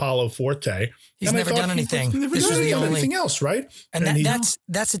Nick Apollo Forte. He's never done anything. This was the only anything else, right? And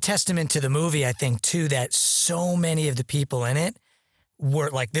that's a testament to the movie, I think, too, that so many of the people in it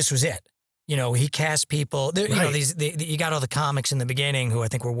were like, this was it. You know, he cast people. You know, you got all the comics in the beginning who I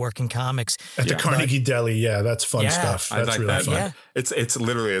think were working comics at the Carnegie Deli. Yeah, that's fun stuff. That's like really that. fun. Yeah. It's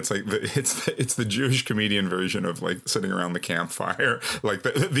literally like it's the Jewish comedian version of like sitting around the campfire, like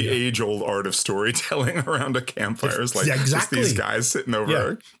the age old art of storytelling around a campfire is like just these guys sitting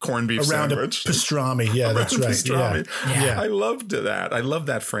over a corned beef around sandwich, a pastrami. Yeah, that's right. Pastrami. Yeah. I loved that. I love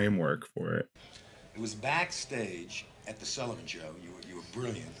that framework for it. It was backstage at the Sullivan Show. You were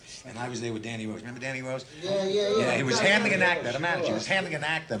brilliant. And I was there with Danny Rose. Remember Danny Rose? Yeah, he was handling an act. He was handling an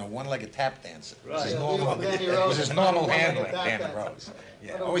act on a one-legged tap dancer. It was his normal handling, Danny Rose.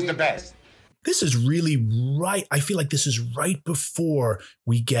 Yeah, always the best. This is really right. I feel like this is right before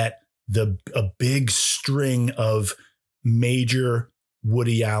we get a big string of major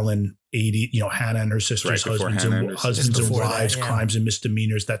Woody Allen 80, Hannah and her sisters, husbands and wives, crimes and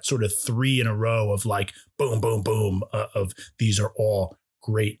misdemeanors. That sort of 3 in a row of like boom, boom, boom. Of these are all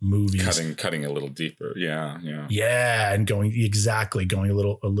great movies. Cutting a little deeper. Yeah. And going a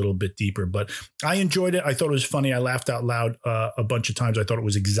little bit deeper. But I enjoyed it. I thought it was funny. I laughed out loud a bunch of times. I thought it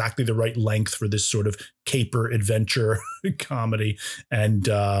was exactly the right length for this sort of caper adventure comedy. And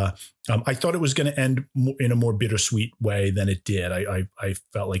I thought it was going to end in a more bittersweet way than it did. I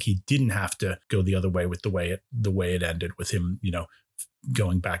felt like he didn't have to go the other way with the way it ended with him,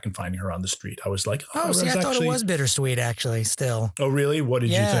 going back and finding her on the street. I was like, I thought it was bittersweet actually still. Oh, really? What did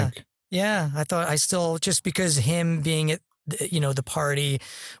you think? Yeah. I still, just because him being at, the party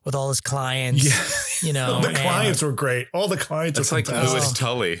with all his clients, the clients were great. All the clients are fantastic. Like Louis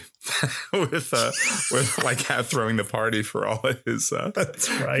Tully with like throwing the party for all of his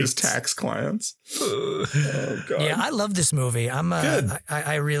his tax clients. Oh God. Yeah. I love this movie. I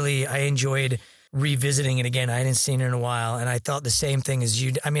enjoyed revisiting it again. I hadn't seen it in a while, and I thought the same thing as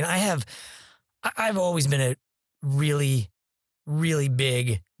you. I mean, I've always been a really, really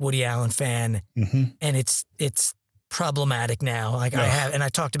big Woody Allen fan, and it's problematic now. Like I have, and I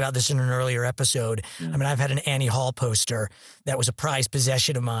talked about this in an earlier episode. I mean, I've had an Annie Hall poster that was a prized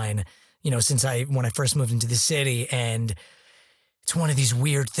possession of mine, since when I first moved into the city, and it's one of these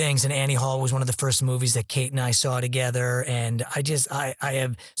weird things. And Annie Hall was one of the first movies that Kate and I saw together. And I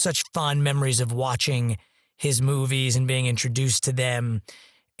have such fond memories of watching his movies and being introduced to them.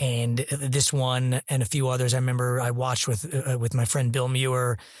 And this one and a few others I remember I watched with my friend Bill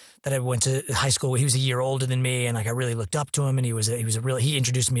Muir that I went to high school with. He was a year older than me, and like I really looked up to him, and he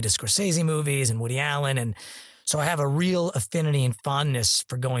introduced me to Scorsese movies and Woody Allen. And so I have a real affinity and fondness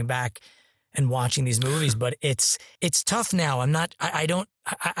for going back and watching these movies, but it's tough now. I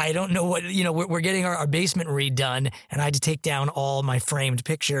don't know what, we're getting our basement redone, and I had to take down all my framed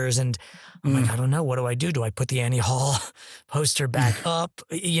pictures, and I'm like, I don't know, what do I do? Do I put the Annie Hall poster back up?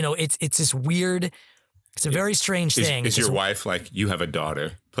 It's this weird, it's a very strange thing. Is your wife like, you have a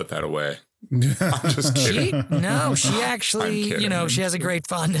daughter, put that away? I'm just kidding. She actually, she has a great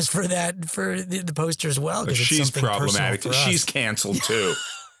fondness for that, for the poster as well. But she's problematic. She's canceled too.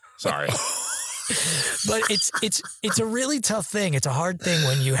 Sorry. But it's a really tough thing. It's a hard thing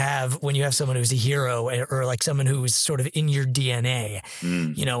when you have someone who's a hero or like someone who is sort of in your DNA,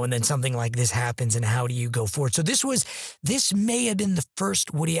 and then something like this happens, and how do you go forward? So this may have been the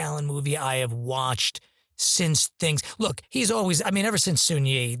first Woody Allen movie I have watched since things. Look, he's always, ever since Sun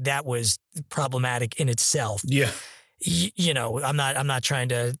Yi, that was problematic in itself. Yeah. I'm not trying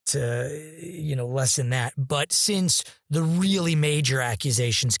to lessen that, but since the really major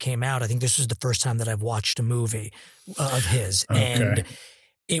accusations came out, I think this was the first time that I've watched a movie of his, and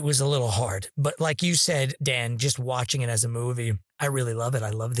it was a little hard. But like you said, Dan, just watching it as a movie, I really love it.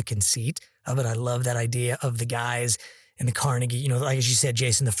 I love the conceit of it. I love that idea of the guys in the Carnegie, like as you said,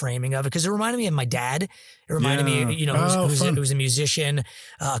 Jason, the framing of it, because it reminded me of my dad. It reminded me, who's a musician,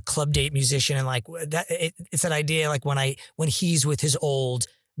 club date musician, and like that. It's that idea, like when he's with his old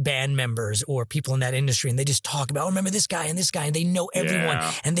band members or people in that industry, and they just talk about, remember this guy, and they know everyone,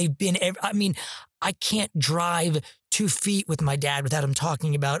 and they've been. I can't drive 2 feet with my dad without him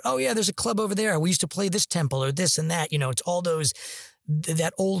talking about, oh yeah, there's a club over there. We used to play this temple or this and that. It's all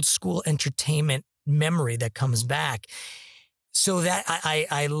that old school entertainment memory that comes back. So that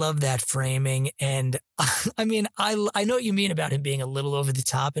I love that framing. And I know what you mean about him being a little over the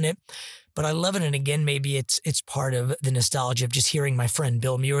top in it, but I love it. And again, maybe it's part of the nostalgia of just hearing my friend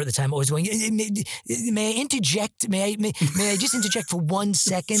Bill Muir at the time always going, may I interject? May I just interject for 1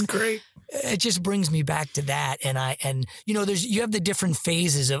 second? That's great. It just brings me back to that. And you have the different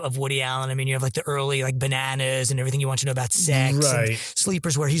phases of Woody Allen. You have like the early, like Bananas and everything you want to know about sex, and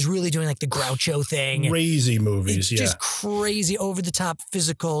Sleepers, where he's really doing like the Groucho thing. Crazy movies. Just crazy, over the top,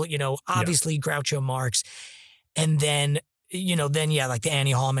 physical, obviously Groucho Marx. And then then like the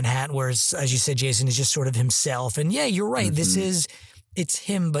Annie Hall in Manhattan, whereas, as you said, Jason is just sort of himself. And yeah, you're right. This it's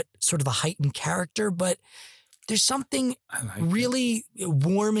him, but sort of a heightened character. But there's something really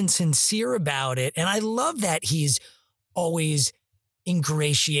warm and sincere about it. And I love that he's always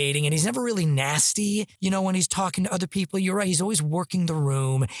ingratiating and he's never really nasty, when he's talking to other people. You're right. He's always working the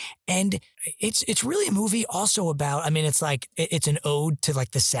room. And it's really a movie also about, it's an ode to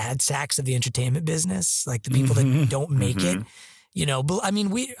like the sad sacks of the entertainment business, like the people that don't make it,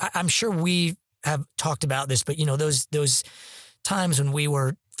 I'm sure we have talked about this, but those times when we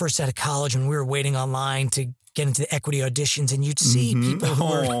were first out of college, when we were waiting online to get into the equity auditions, and you'd see people who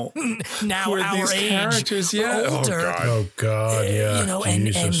are now our age, characters, older. Oh God, yeah. And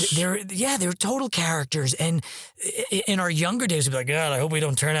they're total characters. And in our younger days, we'd be like, God, I hope we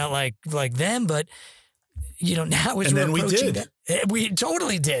don't turn out like them. But now as we did. We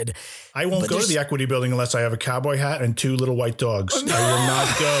totally did. I won't go to the equity building unless I have a cowboy hat and 2 little white dogs. I will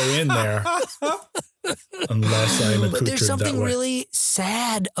not go in there unless I'm accoutred. But there's something that way. really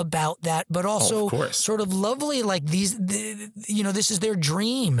sad about that, but also sort of lovely. Like this is their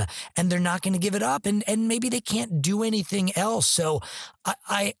dream, and they're not going to give it up, and maybe they can't do anything else. So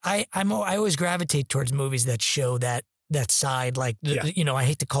I always gravitate towards movies that show that side, like, I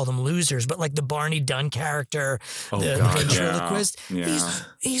hate to call them losers, but like the Barney Dunn character, the ventriloquist,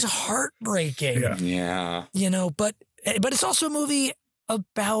 he's heartbreaking. Yeah. But it's also a movie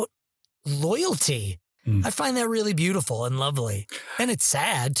about loyalty. I find that really beautiful and lovely. And it's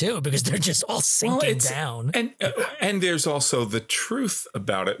sad too, because they're just all sinking down. And there's also the truth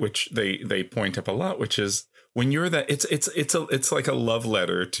about it, which they point up a lot, which is when you're that it's like a love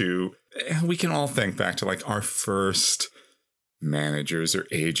letter to, we can all think back to like our first managers or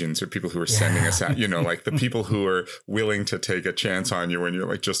agents or people who are sending us out, like the people who are willing to take a chance on you when you're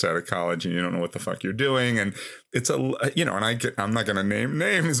like just out of college and you don't know what the fuck you're doing. And it's I'm not going to name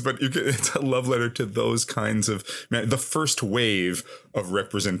names, but it's a love letter to those kinds of, the first wave of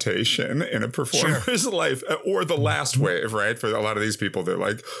representation in a performer's life, or the last wave, right? For a lot of these people, they're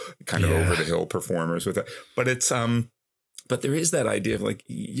like kind of over the hill performers with it. But it's, but there is that idea of like,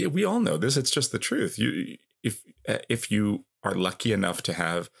 we all know this. It's just the truth. If you are lucky enough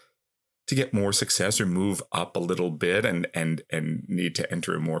to get more success or move up a little bit and need to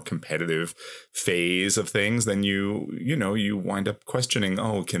enter a more competitive phase of things, then you wind up questioning,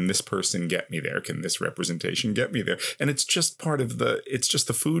 can this person get me there? Can this representation get me there? And it's just it's just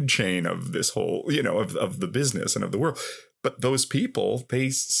the food chain of this whole, of the business and of the world. But those people, they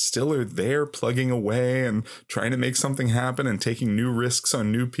still are there plugging away and trying to make something happen and taking new risks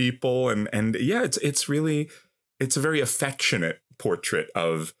on new people. And it's a very affectionate portrait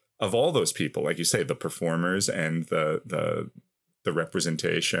of all those people, like you say, the performers and the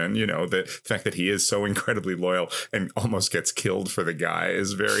representation. The fact that he is so incredibly loyal and almost gets killed for the guy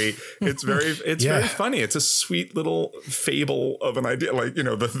is very funny. It's a sweet little fable of an idea, like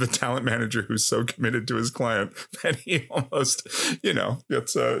the talent manager who's so committed to his client that he almost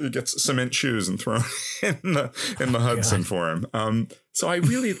gets cement shoes and thrown in the Hudson for him. So I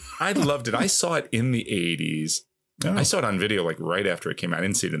loved it. I saw it in the 80s. Oh. I saw it on video like right after it came out. I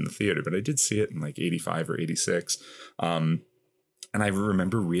didn't see it in the theater, but I did see it in like 85 or 86. And I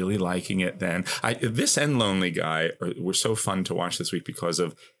remember really liking it then. This and Lonely Guy were so fun to watch this week because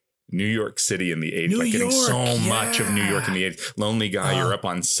of New York City in the 80s. Getting so much of New York in the 80s. Lonely Guy, you're up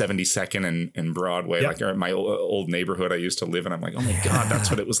on 72nd and Broadway, like my old neighborhood I used to live in. I'm like, oh my God,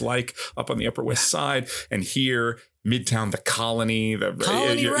 that's what it was like up on the Upper West Side. And here, Midtown, the Colony, you're right.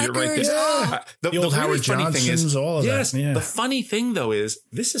 The old Howard Johnson's, all of that. Yeah. The funny thing though is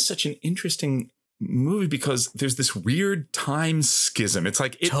this is such an interesting movie because there's this weird time schism. It's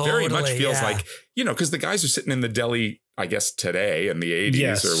like it very much feels like, because the guys are sitting in the deli, I guess today in the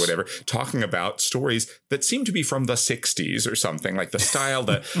 80s or whatever, talking about stories that seem to be from the 60s or something, like the style,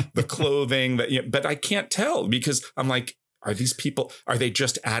 the clothing, but I can't tell because I'm like, are these people, are they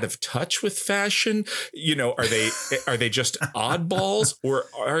just out of touch with fashion? Are they just oddballs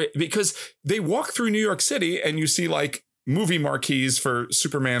because they walk through New York City and you see like movie marquees for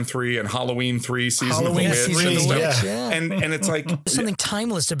Superman 3 and Halloween 3 season of the witch and stuff. And it's like there's something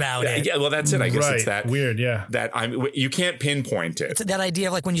timeless about it. Yeah, well that's it. I guess it's that weird, that you can't pinpoint it. It's that idea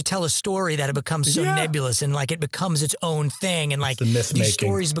of like when you tell a story that it becomes so nebulous and like it becomes its own thing and like these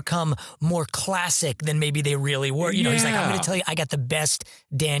stories become more classic than maybe they really were. He's like, I'm going to tell you I got the best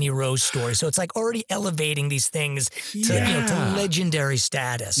Danny Rose story. So it's like already elevating these things to to legendary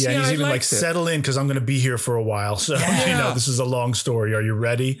status. Yeah, he's even like settle in because I'm going to be here for a while. So this is a long story. Are you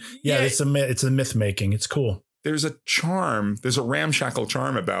ready? Yeah, it's a myth making. It's cool. There's a ramshackle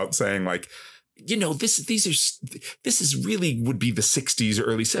charm about saying like, you know, this is really would be the 60s or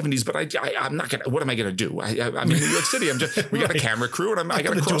early 70s, but I'm not gonna. What am I gonna do? I'm in New York City. We got a camera crew, and I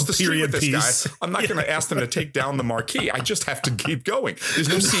got to cross the street with this guy. I'm not gonna ask them to take down the marquee. I just have to keep going. There's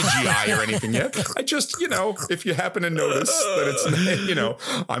no CGI or anything yet. I just, you know, if you happen to notice that it's, you know,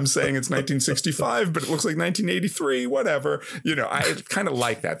 I'm saying it's 1965, but it looks like 1983. Whatever. You know, I kind of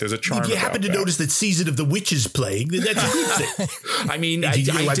like that. There's a charm. If you happen to notice that Season of the Witch is playing, then that's a good thing. I mean, I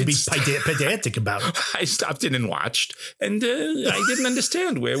like to be pedantic about it. I stopped in and watched, and I didn't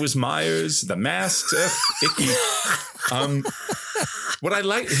understand. Where was Myers? The Mask? Icky. What I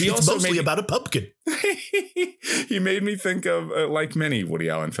like, it's mostly about a pumpkin. He made me think of, like many Woody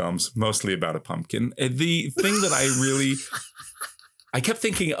Allen films, mostly about a pumpkin. The thing that I kept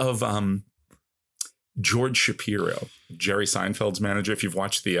thinking of George Shapiro, Jerry Seinfeld's manager. If you've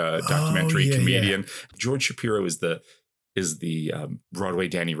watched the documentary Comedian, George Shapiro is the Broadway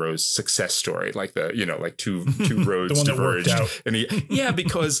Danny Rose success story, like like two roads diverged, and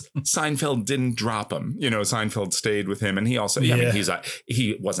because Seinfeld didn't drop him. You know, Seinfeld stayed with him, and he also, I mean,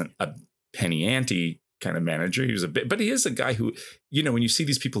 he wasn't a penny ante kind of manager. He was but he is a guy who, you know, when you see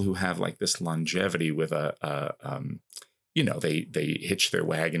these people who have like this longevity with you know, they hitch their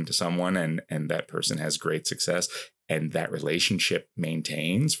wagon to someone, and that person has great success, and that relationship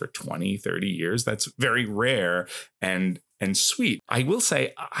maintains for 20, 30 years. That's very rare and sweet. I will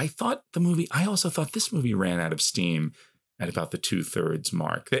say, I also thought this movie ran out of steam at about the 2/3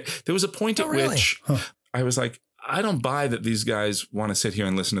 mark. There was a point at which I was like, I don't buy that these guys want to sit here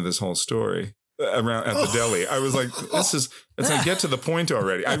and listen to this whole story around at the deli. I was like, it's like, get to the point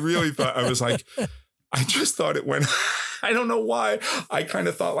already. I really thought, I was like, I just thought it went, I don't know why. I kind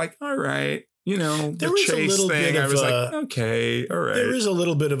of thought like, all right, you know, the chase thing. I was like, okay, all right. There is a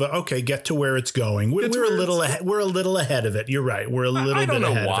little bit of get to where it's going. We're a little ahead of it. You're right. We're a little bit ahead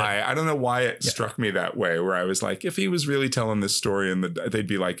of it. I don't know why it struck me that way, where I was like, if he was really telling this story, and they'd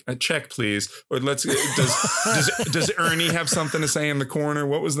be like, a check, please. Or does Ernie have something to say in the corner?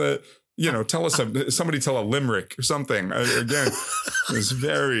 What was the, you know, somebody tell a limerick or something. Again, it was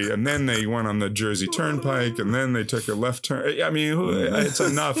and then they went on the Jersey Turnpike, and then they took a left turn. I mean, it's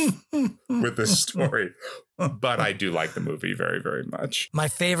enough with this story. But I do like the movie very, very much. My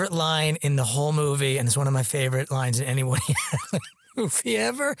favorite line in the whole movie, and it's one of my favorite lines in any Woody Allen movie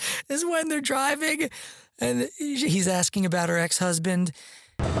ever, is when they're driving and he's asking about her ex-husband.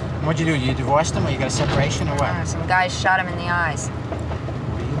 What'd you do? You divorced him, or you got a separation, or what? Some guy shot him in the eyes.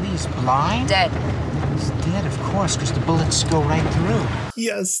 He's blind? Dead. He's dead, of course, because the bullets go right through.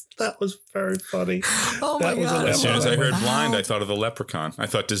 Yes, that was very funny. Oh my God. As soon as I heard blind, I thought of the leprechaun. I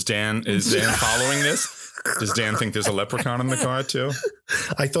thought, is Dan following this? Does Dan think there's a leprechaun in the car too?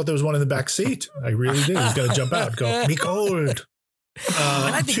 I thought there was one in the back seat. I really did. He's got to jump out. Go, be cold.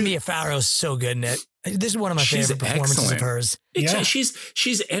 And I think Mia Farrow's so good in it. This is one of my favorite performances of hers.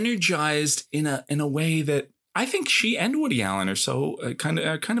 She's energized in a way that I think she and Woody Allen are so kind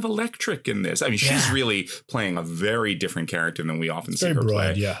of electric in this. I mean, she's really playing a very different character than we often see her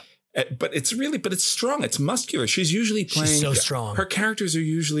play. Yeah. But it's strong. It's muscular. She's usually playing. She's so strong. Her characters are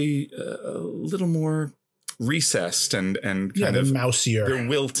usually a little more recessed and kind of mousier. They're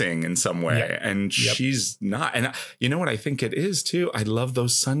wilting in some way, and she's not. And you know what I think it is too? I love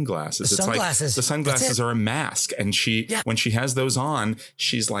those sunglasses. Like the sunglasses are a mask, and when she has those on,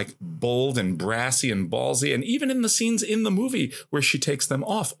 she's like bold and brassy and ballsy. And even in the scenes in the movie where she takes them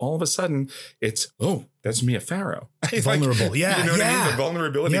off, all of a sudden it's that's Mia Farrow. Vulnerable. What I mean? The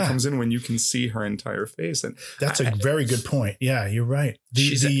vulnerability comes in when you can see her entire face. And that's a very good point. Yeah, you're right.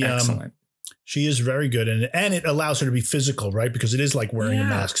 She's excellent. She is very good. And it allows her to be physical, right? Because it is like wearing a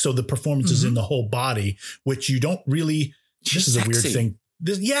mask. So the performance is in the whole body, which you don't really, this is a weird thing.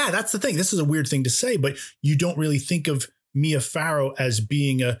 That's the thing. This is a weird thing to say, but you don't really think of Mia Farrow as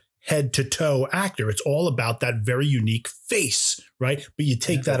being a head to toe actor. It's all about that very unique face, right? But you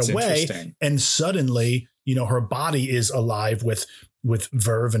take that away and suddenly, you know, her body is alive with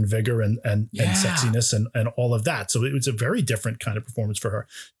verve and vigor and sexiness and all of that. So it was a very different kind of performance for her.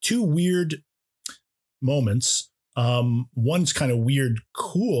 Two weird moments. One's kind of weird,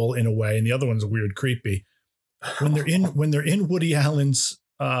 cool in a way, and the other one's weird, creepy. When they're in Woody Allen's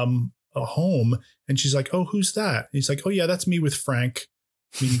home, and she's like, "Oh, who's that?" And he's like, "Oh yeah, that's me with Frank,"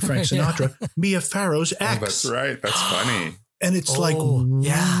 meaning Frank Sinatra, Mia Farrow's ex. That's right. That's funny. And it's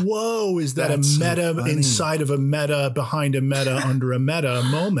whoa, is that that's a meta inside of a meta, behind a meta, under a meta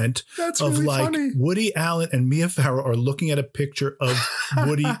moment of really like funny. Woody Allen and Mia Farrow are looking at a picture of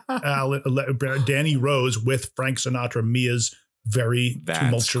Woody Allen, Danny Rose with Frank Sinatra, Mia's very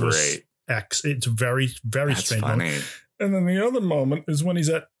tumultuous ex. It's very, very strange moment. And then the other moment is when he's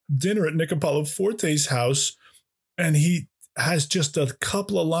at dinner at Nicopolino Forte's house, and he has just a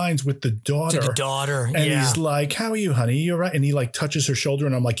couple of lines with the daughter. To the daughter, and he's like, "How are you, honey? You're right." And he like touches her shoulder,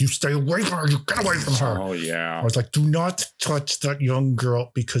 and I'm like, "You stay away from her. You get away from her." Oh yeah. I was like, "Do not touch that young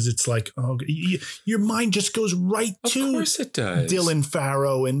girl," because it's like, oh, your mind just goes right to. Of course it does. Dylan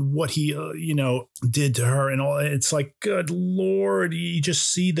Farrow and what he, did to her, and all. It's like, good Lord, you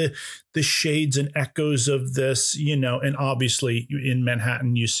just see the shades and echoes of this, and obviously in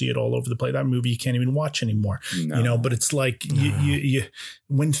Manhattan, you see it all over the place. That movie you can't even watch anymore, but it's like you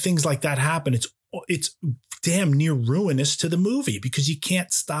when things like that happen, it's damn near ruinous to the movie because you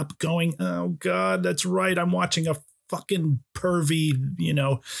can't stop going, oh God, that's right. I'm watching a fucking pervy,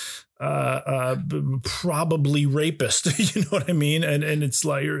 probably rapist, you know what I mean? And it's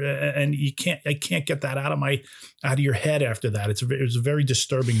like, and I can't get that out of your head after that. It was a very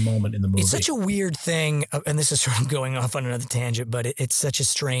disturbing moment in the movie. It's such a weird thing. And this is sort of going off on another tangent, but it's such a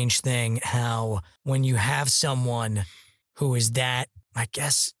strange thing how when you have someone who is that, I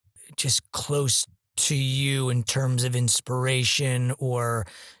guess, just close to you in terms of inspiration or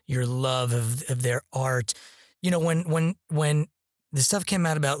your love of their art, when the stuff came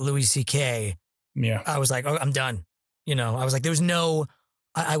out about Louis C.K., I was like, oh, I'm done. I was like, there was no,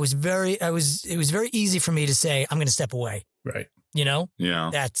 it was very easy for me to say, I'm going to step away. Right. Yeah.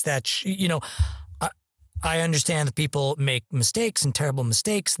 I understand that people make mistakes and terrible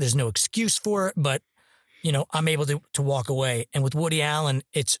mistakes. There's no excuse for it, but, I'm able to walk away. And with Woody Allen,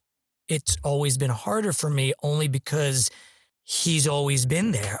 it's always been harder for me only because he's always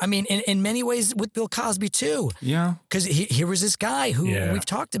been there. I mean, in many ways with Bill Cosby too. Yeah. Because here was this guy who we've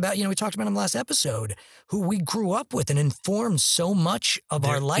talked about, we talked about him last episode, who we grew up with and informed so much of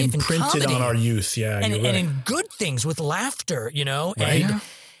our life and imprinted on our youth. Yeah. And in good things with laughter, Right. And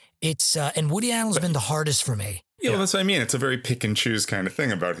it's, and Woody Allen's been the hardest for me. Yeah, well, that's what I mean. It's a very pick and choose kind of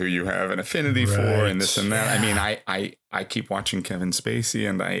thing about who you have an affinity for and this and that. Yeah. I mean, I keep watching Kevin Spacey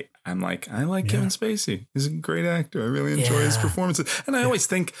and I'm like, I like Kevin Spacey. He's a great actor. I really enjoy his performances. And I always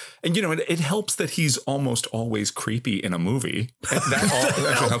think, and it helps that he's almost always creepy in a movie.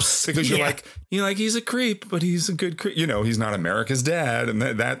 That helps because you're like, he's a creep, but he's a good creep. He's not America's dad. And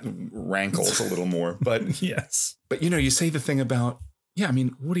that rankles a little more. But yes. But you say the thing about,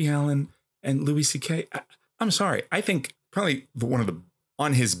 Woody Allen and Louis C.K. I'm sorry. I think probably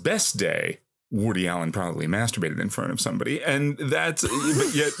on his best day, Woody Allen probably masturbated in front of somebody, and but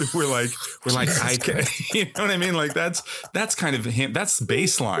yet we're like, I can, you know what I mean? Like that's kind of him. That's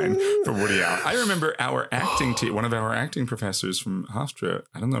baseline for Woody Allen. I remember our acting one of our acting professors from Hofstra.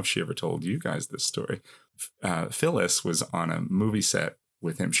 I don't know if she ever told you guys this story. Phyllis was on a movie set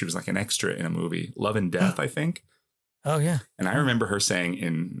with him. She was like an extra in a movie, Love and Death, I think. Oh, yeah. And I remember her saying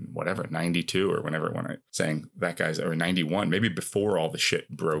in 92 or whenever, saying that guy's, or 91, maybe before all the shit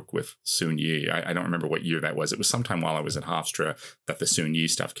broke with Soon Yi. I don't remember what year that was. It was sometime while I was at Hofstra that the Soon Yi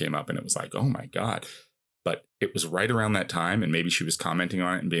stuff came up and it was like, oh my God. But it was right around that time. And maybe she was commenting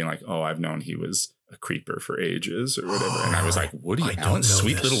on it and being like, oh, I've known he was a creeper for ages or whatever. And I was like, Woody Allen,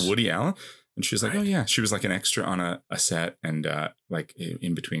 sweet little Woody Allen. And she was like, oh yeah, she was like an extra on a set and like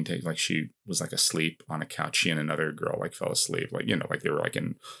in between takes, like she was like asleep on a couch. She and another girl like fell asleep, like, like they were like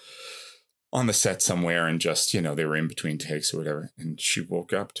on the set somewhere and just, they were in between takes or whatever. And she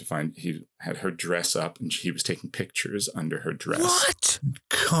woke up to find he had her dress up and he was taking pictures under her dress. What?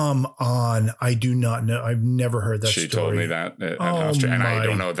 Come on. I do not know. I've never heard that story. She told me that at Hofstra, and I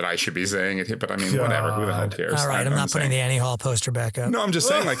don't know that I should be saying it here, but I mean, whatever. Who the hell cares? All right. I'm not putting the Annie Hall poster back up. No, I'm just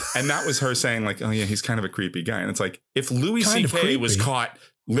saying and that was her saying like, oh yeah, he's kind of a creepy guy. And it's like, if Louis C.K. was caught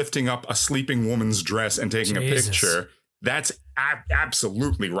lifting up a sleeping woman's dress and taking a picture, that's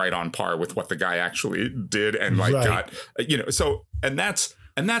absolutely right on par with what the guy actually did and got, so, and that's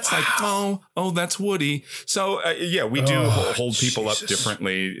like, oh, that's Woody. So, we do hold people up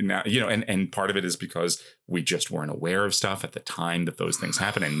differently now, and part of it is because we just weren't aware of stuff at the time that those things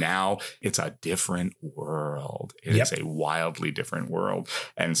happen. And now it's a different world. It is a wildly different world.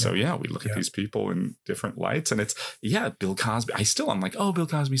 And so, we look at these people in different lights and it's, Bill Cosby. I'm like, oh, Bill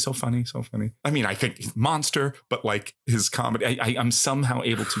Cosby's so funny, so funny. I mean, I think he's a monster, but like his comedy, I'm somehow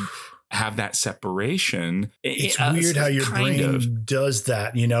able to have that separation. It's weird how your brain does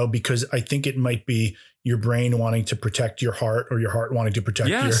that, because I think it might be your brain wanting to protect your heart or your heart wanting to protect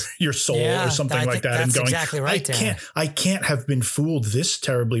your soul or something like that. And going, exactly right, I can't have been fooled this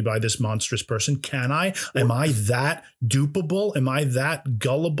terribly by this monstrous person. Can I? Am I that dupable? Am I that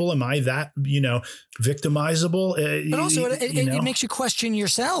gullible? Am I that, victimizable? But also it makes you question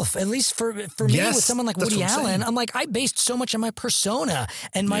yourself, at least for me with someone like Woody Allen. I'm like, I based so much of my persona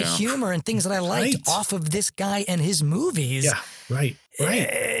and my humor and things that I liked off of this guy and his movies. Yeah, right.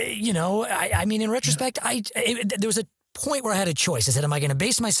 I mean, in retrospect, there was a point where I had a choice. I said, am I going to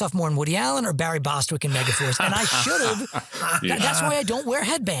base myself more on Woody Allen or Barry Bostwick in Megaforce? And I should have. Yeah. That's why I don't wear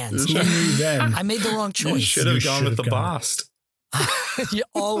headbands. I made the wrong choice. You should have gone with the Bost. You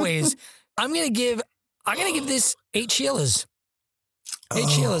always. I'm gonna give this 8 Sheilas. 8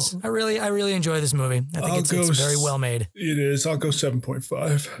 Sheilas. I really enjoy this movie. I think it's very well made. It is. I'll go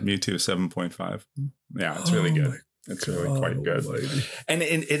 7.5. Me too. 7.5. Yeah, it's really good. It's really quite good. Lady. And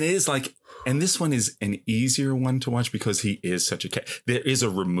it is like, and this one is an easier one to watch because he is such a there is a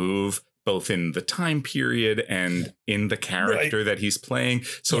remove both in the time period and in the character that he's playing.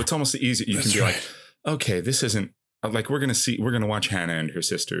 So it's almost easy. You can be like, okay, this isn't like we're going to watch Hannah and her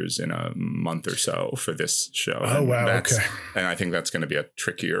sisters in a month or so for this show. Oh, wow. Okay. And I think that's going to be a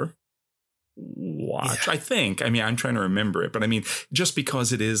trickier watch. I think. I mean, I'm trying to remember it, but I mean, just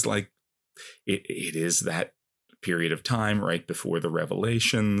because it is like, it is that period of time right before the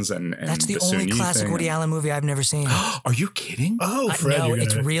revelations and that's the only classic Woody Allen movie I've never seen. Are you kidding? Oh, Fred, no,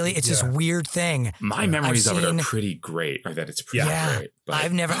 it's this weird thing. My memories of it are pretty great, or that it's pretty great. But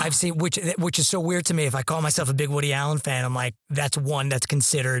I've seen which is so weird to me. If I call myself a big Woody Allen fan, I'm like, that's one that's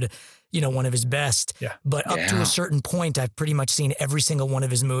considered, one of his best. Yeah. But up to a certain point, I've pretty much seen every single one of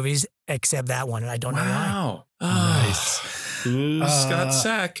his movies except that one, and I don't know why. Nice. Who's got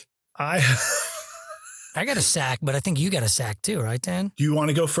sack? I got a sack, but I think you got a sack too, right, Dan? Do you want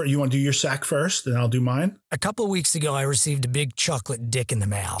to go for? You want to do your sack first, and I'll do mine? A couple of weeks ago, I received a big chocolate dick in the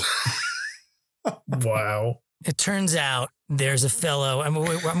mail. Wow. It turns out there's a fellow, I'm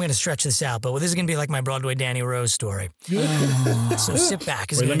going to stretch this out, but this is going to be like my Broadway Danny Rose story. So sit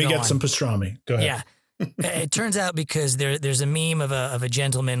back. Wait, let me get some pastrami. Go ahead. Yeah. It turns out because there's a meme of a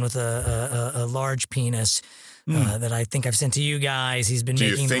gentleman with a large penis that I think I've sent to you guys. He's been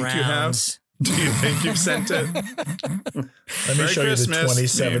making the rounds. You have? Do you think you've sent it? Let me show you the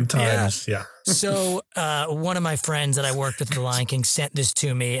 27 times. Yeah. So one of my friends that I worked with at The Lion King sent this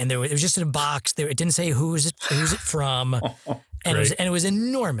to me, and it was just in a box. It didn't say who's it from, and it was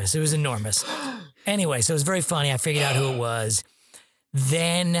enormous. It was enormous. Anyway, so it was very funny. I figured out who it was.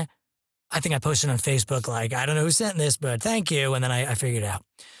 Then I think I posted on Facebook like, I don't know who sent this, but thank you. And then I figured it out.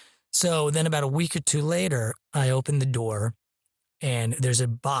 So then about a week or two later, I opened the door, and there's a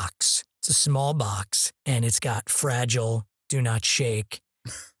box. It's a small box, and it's got fragile, do not shake.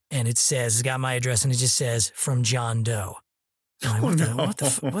 And it's got my address, and it just says, from John Doe. I'm like,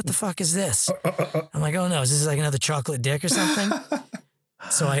 what the fuck is this? I'm like, oh no, is this like another chocolate dick or something?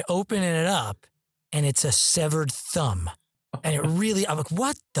 So I open it up, and it's a severed thumb. And I'm like,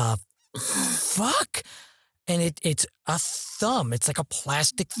 what the fuck? And it's a thumb. It's like a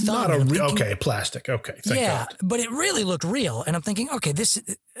plastic thumb. Not a plastic. Okay, thank God. But it really looked real. And I'm thinking, okay,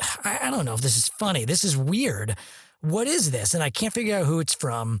 I don't know if this is funny. This is weird. What is this? And I can't figure out who it's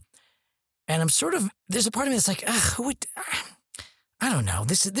from. And I'm there's a part of me that's like, I don't know.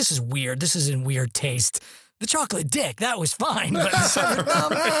 This is weird. This is in weird taste. The chocolate dick, that was fine. But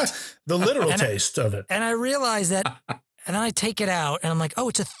the literal taste of it. And I realize that, and then I take it out, and I'm like, oh,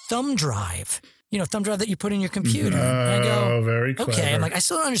 it's a thumb drive. Thumb drive that you put in your computer. And I go, very clever. Okay. I'm like, I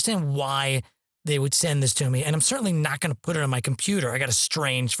still don't understand why they would send this to me. And I'm certainly not going to put it on my computer. I got a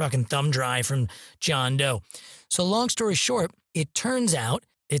strange fucking thumb drive from John Doe. So long story short, it turns out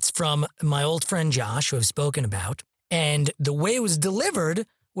it's from my old friend Josh, who I've spoken about. And the way it was delivered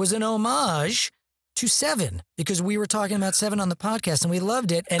was an homage to Seven, because we were talking about Seven on the podcast and we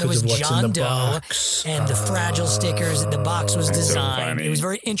loved it. And it was John Doe and the fragile stickers. The box was designed. So it was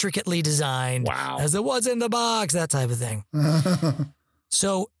very intricately designed. Wow. As the what's in the box, that type of thing.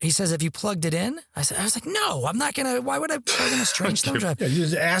 So he says, have you plugged it in? I was like, no, I'm not going to. Why would I plug in a strange thumb drive? Yeah, you're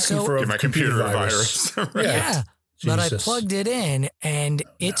just asking for my computer virus. Right. Yeah. But I plugged it in, and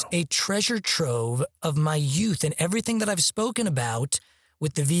it's a treasure trove of my youth and everything that I've spoken about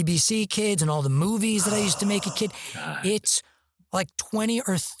with the VBC kids and all the movies that I used to make a kid. It's like 20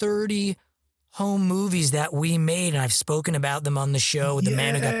 or 30 home movies that we made, and I've spoken about them on the show. The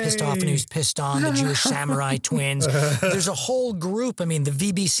man who got pissed off and he was pissed on, the Jewish samurai twins. There's a whole group. I mean, the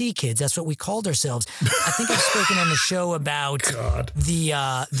VBC kids, that's what we called ourselves. I think I've spoken on the show about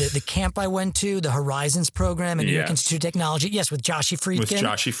the camp I went to, the Horizons program at New York Institute of Technology. Yes, with Joshie Friedkin. With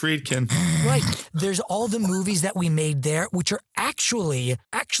Joshie Friedkin. Right. There's all the movies that we made there, which are actually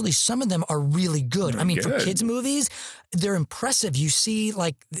some of them are really good. I mean, for kids' movies, they're impressive. You see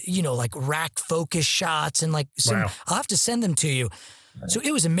like rack focus shots and I'll have to send them to you. So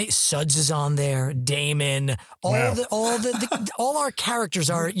it was amazing. Suds is on there, Damon, all our characters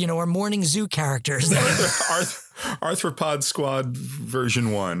are, our morning zoo characters. Arthropod Squad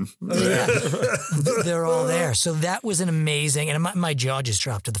version 1. Yeah. They're all there. So that was an amazing, and my jaw just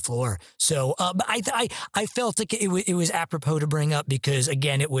dropped to the floor. So but I felt like it was apropos to bring up because,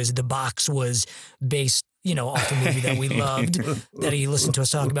 again, the box was based, off a movie that we loved, that he listened to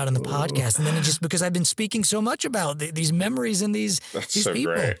us talk about in the podcast. And then it just, because I've been speaking so much about these memories and these so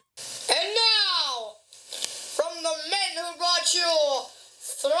people. Great. And now, from the men who brought you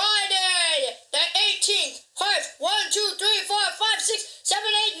Friday the 18th, part 1, 2, 3, 4, 5, 6, 7,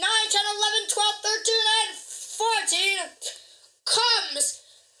 8, 9, 10, 11, 12, 13, and 14, comes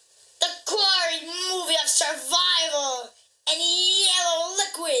the gory movie of survival and yellow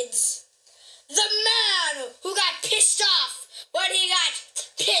liquids. The man who got pissed off when he got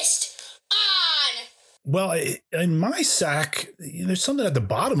pissed on. Well, in my sack, there's something at the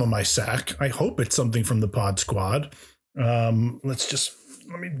bottom of my sack. I hope it's something from the Pod Squad. Let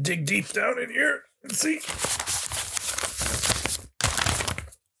me dig deep down in here and see.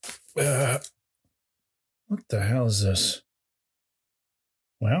 What the hell is this?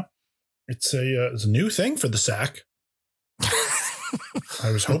 Well, it's a new thing for the sack.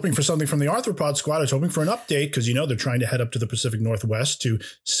 I was hoping for something from the Arthropod Squad. I was hoping for an update because, they're trying to head up to the Pacific Northwest to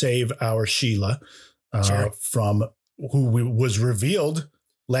save our Sheila from who was revealed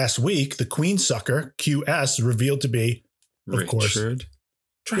last week. The Queen Sucker, QS, revealed to be, of course, Richard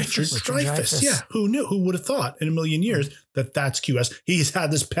Dreyfuss. Yeah, who knew? Who would have thought in a million years that that's QS? He's had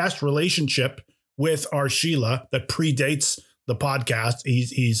this past relationship with our Sheila that predates the podcast.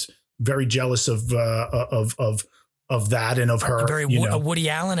 He's very jealous of that and of her. A Woody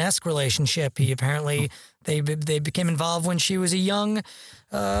Allen-esque relationship. He apparently they became involved when she was a young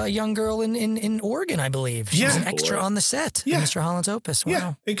girl in Oregon, I believe. She was an extra on the set. Yeah. Mr. Holland's Opus. Wow.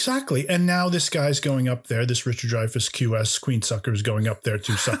 Yeah, exactly. And now this guy's going up there. This Richard Dreyfuss QS Queen Sucker is going up there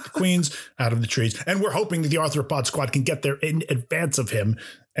to suck the queens out of the trees. And we're hoping that the Arthropod Squad can get there in advance of him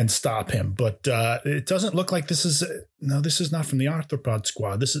and stop him. But it doesn't look like this is. No, this is not from the Arthropod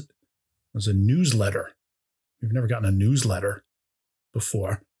Squad. This was a newsletter. We've never gotten a newsletter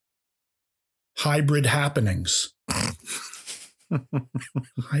before. Hybrid Happenings.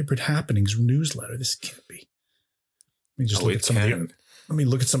 Hybrid Happenings newsletter. This can't be. Let me just look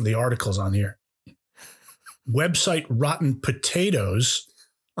at some of the articles on here. Website Rotten Potatoes.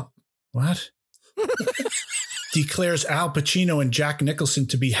 What? Declares Al Pacino and Jack Nicholson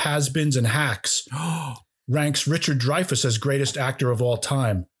to be has-beens and hacks. Ranks Richard Dreyfuss as greatest actor of all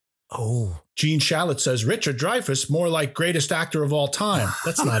time. Oh. Gene Shalit says Richard Dreyfuss more like greatest actor of all time.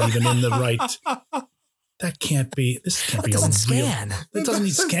 That's not even in the right. That can't be. This can't be a real. Scan. It doesn't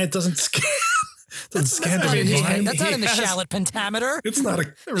scan. It doesn't scan. That's not in the Shalit pentameter. It's not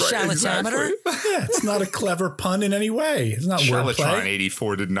a Shalitometer. Yeah, it's not a clever pun in any way. It's not wordplay. Shalitron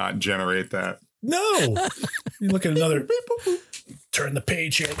 84 did not generate that. No. You look at another. Turn the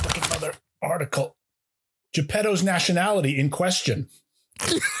page here. Look at another article. Geppetto's nationality in question.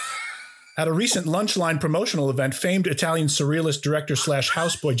 At a recent Lunchline promotional event, famed Italian surrealist director /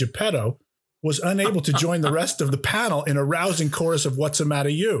 houseboy Geppetto was unable to join the rest of the panel in a rousing chorus of What's the Matter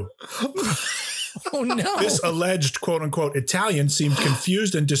You? Oh, no. This alleged quote-unquote Italian seemed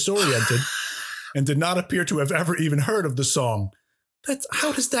confused and disoriented and did not appear to have ever even heard of the song.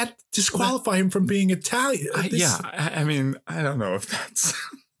 How does that disqualify him from being Italian? I mean, I don't know if that's...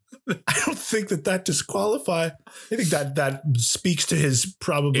 I don't think that disqualifies. I think that speaks to his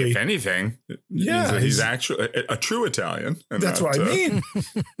probably. If anything, he's actually a true Italian. That's what I mean.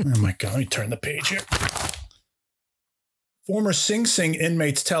 Oh my God! Let me turn the page here. Former Sing Sing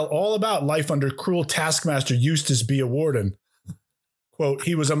inmates tell all about life under cruel taskmaster Eustace B. Warden. Quote: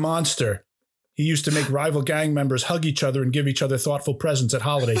 He was a monster. He used to make rival gang members hug each other and give each other thoughtful presents at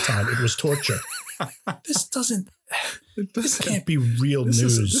holiday time. It was torture. This can't be real news.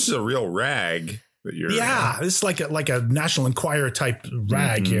 This is a real rag that you're. Yeah, this is like a National Enquirer type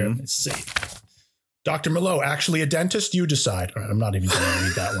rag here. Let's see. Dr. Malone, actually a dentist? You decide. All right, I'm not even going to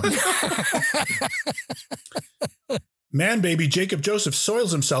read that one. Man baby Jacob Joseph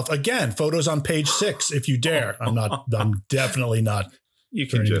soils himself again. Photos on page 6 if you dare. I'm definitely not. You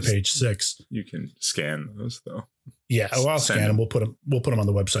can just page 6. You can scan those though. Yeah, I'll scan them. We'll put them on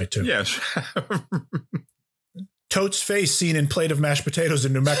the website too. Yeah. Sure. Toad's face seen in plate of mashed potatoes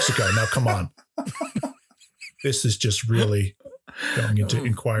in New Mexico. Now, come on. This is just really going into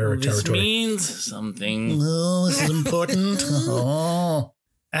Inquirer territory. This means something. Oh, this is important. Oh.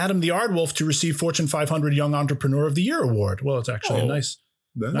 Adam the Aardwolf to receive Fortune 500 Young Entrepreneur of the Year award. Well, it's actually a nice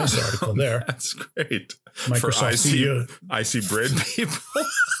article there. That's great. Microsoft CEO. IC Bread people.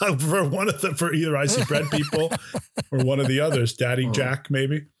 for either IC Bread people or one of the others. Daddy Jack,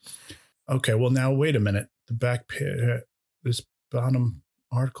 maybe. Okay, well, now, wait a minute. the back page, this bottom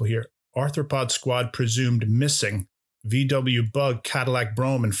article here. Arthropod squad presumed missing. VW Bug, Cadillac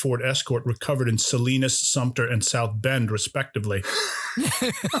Brougham, and Ford Escort recovered in Salinas, Sumter, and South Bend, respectively.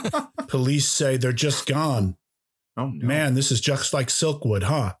 Police say they're just gone. Oh, no. Man, this is just like Silkwood,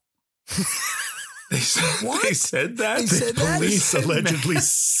 huh? They said that? They said that? Police allegedly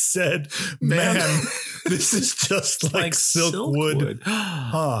said, man, this is just like Silkwood.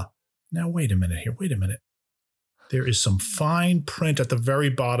 Huh. Now, wait a minute here. Wait a minute. There is some fine print at the very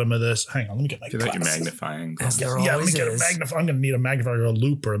bottom of this. Hang on, let me get my glasses. Get your magnifying glass. Yeah, let me get a magnifying. I'm going to need a magnifier or a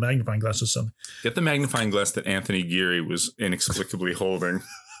loop or a magnifying glass or something. Get the magnifying glass that Anthony Geary was inexplicably holding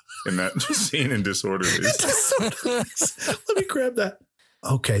in that scene in Disorderlies. Let me grab that.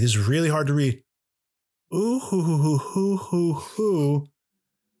 Okay, this is really hard to read. Ooh, hoo, hoo, hoo, hoo, hoo.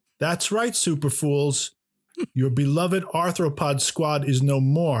 That's right, super fools. Your beloved Arthropod squad is no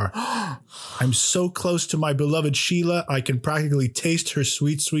more. I'm so close to my beloved Sheila, I can practically taste her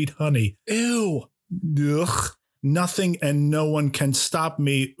sweet, sweet honey. Ew. Ugh. Nothing and no one can stop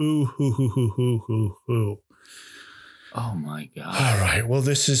me. Ooh, hoo, hoo, hoo, hoo, hoo, hoo. Oh, my God. All right. Well,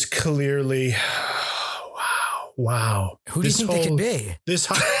 this is clearly... Wow. Who do you think they could be? This...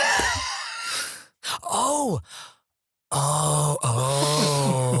 Oh,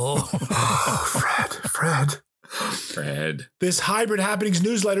 Fred. This Hybrid Happenings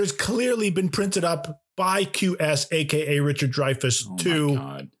newsletter has clearly been printed up by QS, aka Richard Dreyfuss,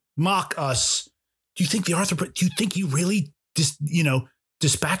 to mock us. Do you think the Arthropod? Do you think he really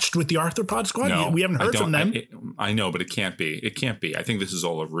dispatched with the Arthropod squad? No, we haven't heard from them. I know, but it can't be. It can't be. I think this is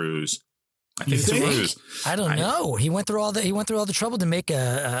all a ruse. I think it's a ruse. I don't know. He went through all the trouble to make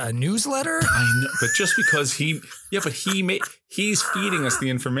a newsletter. I know, but just because he's feeding us the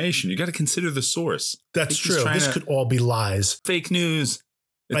information. You got to consider the source. That's true. This could all be lies. Fake news.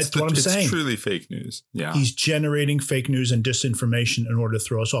 That's what I'm saying. It's truly fake news. Yeah. He's generating fake news and disinformation in order to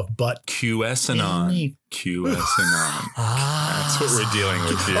throw us off. But QAnon. That's what we're dealing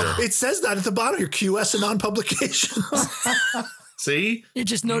with here. It says that at the bottom of your QAnon publication. See? You're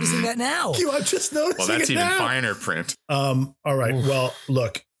just noticing that now. I'm just noticing Well, that's it even now. finer print. All right. Well,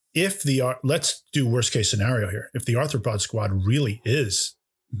 look, let's do worst case scenario here. If the Arthropod squad really is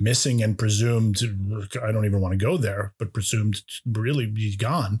missing and presumed, I don't even want to go there, but presumed to really be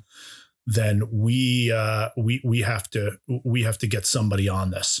gone, then we have to get somebody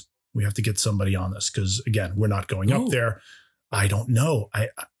on this. We have to get somebody on this because again, we're not going up there. I don't know.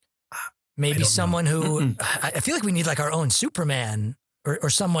 Maybe someone who I feel like we need like our own Superman or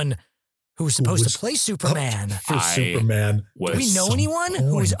someone who's supposed to play Superman. Superman. Do we know anyone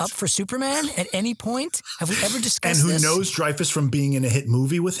who is up for Superman at any point? Have we ever discussed this? And who knows Dreyfuss from being in a hit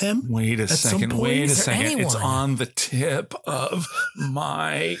movie with him? Wait a second. Anyone? It's on the tip of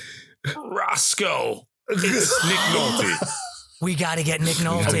my Roscoe. It's Nick Nolte. We got to get Nick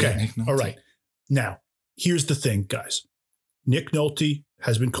Nolte. Okay. All right. Now, here's the thing, guys. Nick Nolte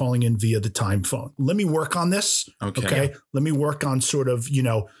has been calling in via the time phone. Let me work on this. Okay. Let me work on sort of,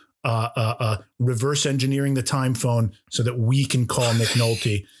 reverse engineering the time phone so that we can call Nick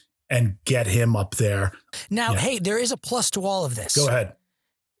Nolte and get him up there. Now, hey, there is a plus to all of this. Go ahead.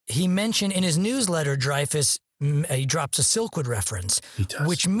 He mentioned in his newsletter, Dreyfuss, he drops a Silkwood reference,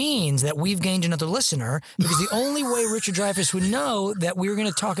 which means that we've gained another listener because the only way Richard Dreyfuss would know that we were going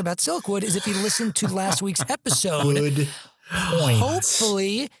to talk about Silkwood is if he listened to last week's episode. Good point.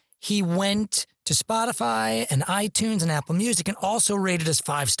 Hopefully, he went to Spotify and iTunes and Apple Music and also rated us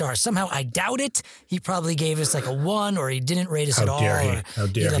 5 stars. Somehow, I doubt it. He probably gave us like a 1 or he didn't rate us at all. How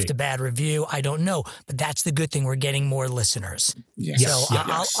dare he left a bad review. I don't know. But that's the good thing. We're getting more listeners. Yes. So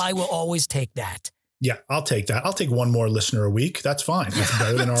I will always take that. Yeah, I'll take that. I'll take one more listener a week. That's fine. That's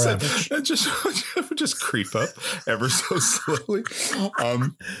better than our average. Just creep up ever so slowly.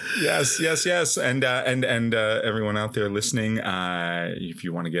 Yes. And everyone out there listening, if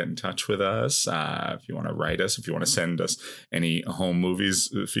you want to get in touch with us, if you want to write us, if you want to send us any home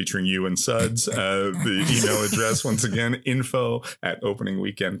movies featuring you and Suds, the email address, once again,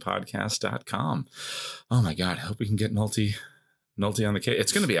 info@openingweekendpodcast.com. Oh my God, I hope we can get Nolte on the case.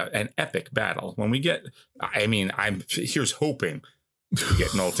 It's going to be an epic battle when we get. Here's hoping to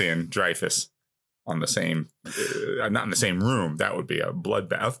get Nolte and Dreyfuss on the same, not in the same room. That would be a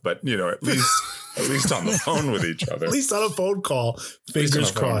bloodbath. But at least on the phone with each other. At least on a phone call. Fingers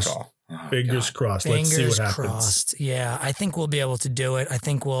crossed. Fingers crossed. Let's see what happens. Crossed. Yeah, I think we'll be able to do it. I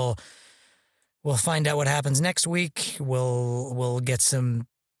think we'll find out what happens next week. We'll get some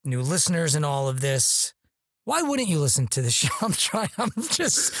new listeners in all of this. Why wouldn't you listen to the show? I'm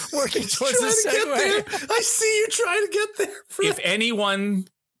just working towards this segue. I see you trying to get there. If anyone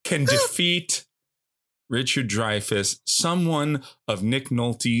can defeat Richard Dreyfuss, someone of Nick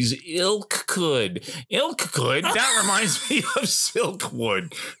Nolte's ilk could. That reminds me of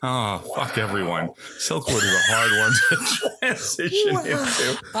Silkwood. Oh, fuck everyone. Silkwood is a hard one to transition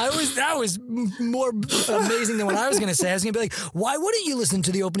into. That was more amazing than what I was going to say. I was going to be like, why wouldn't you listen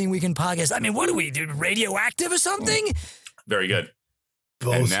to the Opening Weekend podcast? I mean, what do we do? Radioactive or something? Very good.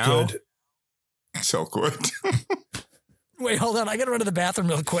 Both good. Silkwood. Wait, hold on. I got to run to the bathroom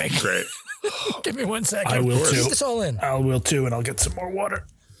real quick. Great. Give me 1 second. I will too. Keep this all in. I will too, and I'll get some more water.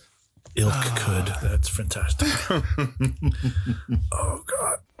 Ilk could. That's fantastic. Oh,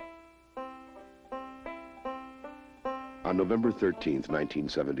 God. On November 13th,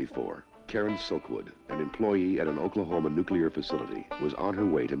 1974, Karen Silkwood, an employee at an Oklahoma nuclear facility, was on her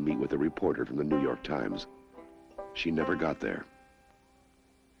way to meet with a reporter from the New York Times. She never got there.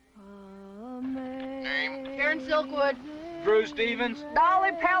 Name? Karen Silkwood. Drew Stevens. Dolly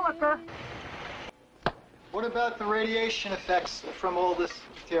Pellicker. What about the radiation effects from all this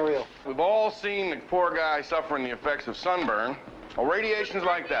material? We've all seen the poor guy suffering the effects of sunburn. Well, radiation's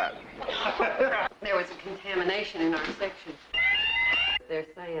like that. There was a contamination in our section. They're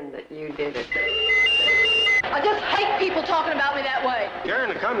saying that you did it. I just hate people talking about me that way. Karen,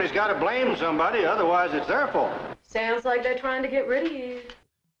 the company's got to blame somebody, otherwise it's their fault. Sounds like they're trying to get rid of you.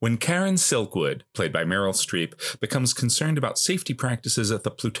 When Karen Silkwood, played by Meryl Streep, becomes concerned about safety practices at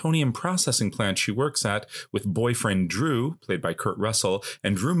the plutonium processing plant she works at with boyfriend Drew, played by Kurt Russell,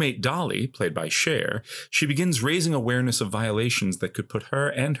 and roommate Dolly, played by Cher, she begins raising awareness of violations that could put her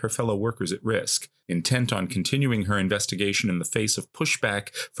and her fellow workers at risk. Intent on continuing her investigation in the face of pushback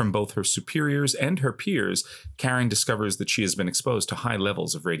from both her superiors and her peers, Karen discovers that she has been exposed to high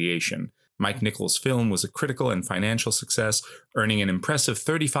levels of radiation. Mike Nichols' film was a critical and financial success, earning an impressive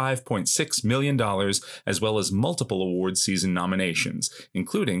 $35.6 million, as well as multiple award season nominations,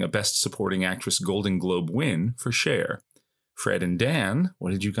 including a Best Supporting Actress Golden Globe win for Cher. Fred and Dan,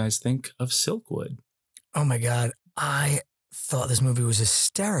 what did you guys think of Silkwood? Oh my God, I thought this movie was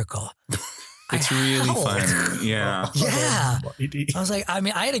hysterical. It's really funny. Yeah. Yeah. I was like, I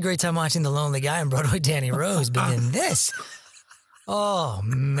mean, I had a great time watching The Lonely Guy on Broadway, Danny Rose, but then this... Oh,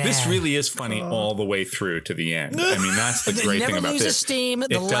 man. This really is funny all the way through to the end. I mean, that's the great thing about this. Never loses steam.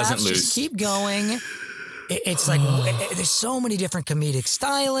 The laughs just keep going. It's like, there's so many different comedic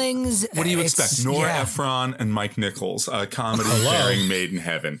stylings. What do you expect? Nora Ephron and Mike Nichols, a comedy pairing made in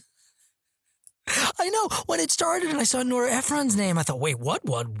heaven. I know. When it started and I saw Nora Ephron's name, I thought, wait, what?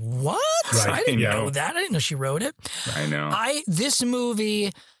 Right. I didn't know that. I didn't know she wrote it. I know. This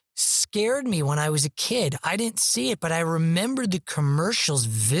movie scared me when I was a kid. I didn't see it, but I remembered the commercials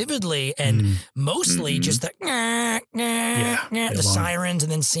vividly and mostly just the the sirens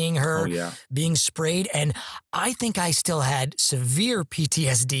and then seeing her being sprayed. And I think I still had severe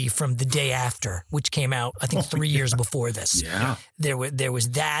PTSD from The Day After, which came out, I think, 3 years before this. Yeah. There was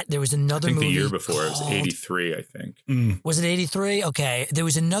that. There was another movie. The year before. It was 83, I think. Was it 83? Okay. There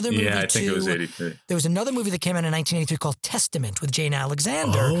was another movie, I think it was 83. There was another movie that came out in 1983 called Testament with Jane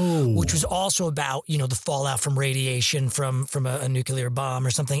Alexander, which was also about, the fallout from radiation from a nuclear bomb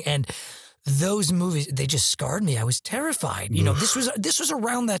or something. And those movies, they just scarred me. I was terrified. This was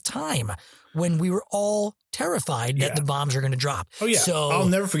around that time when we were all terrified that the bombs are going to drop. Oh, yeah. So I'll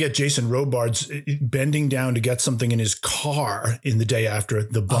never forget Jason Robards bending down to get something in his car in The Day After.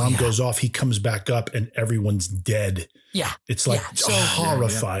 The bomb goes off. He comes back up and everyone's dead. Yeah. It's like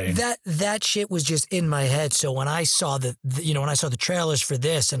horrifying. That shit was just in my head. So when I saw when I saw the trailers for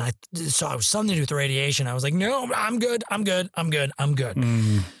this and I saw it was something to do with the radiation, I was like, no, I'm good.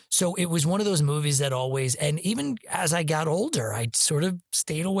 So it was one of those movies that always, and even as I got older, I sort of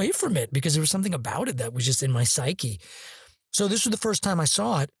stayed away from it because there was something about it that was just in my psyche. So this was the first time I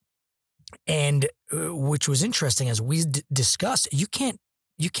saw it, and which was interesting as we discussed. You can't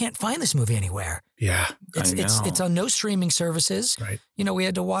find this movie anywhere. Yeah, it's on no streaming services. Right. We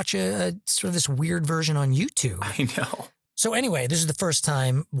had to watch a sort of this weird version on YouTube. I know. So anyway, this is the first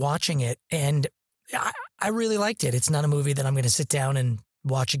time watching it, and I really liked it. It's not a movie that I'm going to sit down and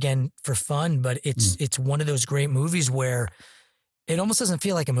watch again for fun, but it's one of those great movies where it almost doesn't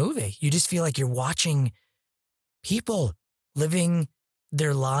feel like a movie. You just feel like you're watching people living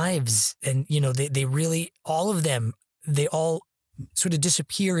their lives, and they really, all of them, they all sort of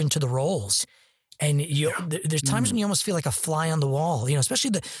disappear into the roles. And there's times when you almost feel like a fly on the wall,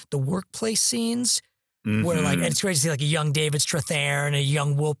 especially the workplace scenes where and it's great to see like a young David Strathairn, a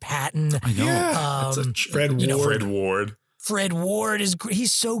young Will Patton. I know. Yeah. Fred Ward. Fred Ward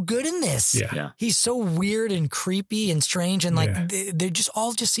he's so good in this. Yeah. He's so weird and creepy and strange. And they just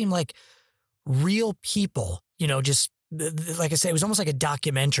all seem like real people, just like I say, it was almost like a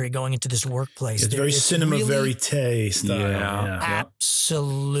documentary going into this workplace. It's very cinema verite style. Yeah.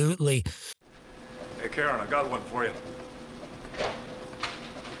 Absolutely. Hey, Karen, I got one for you.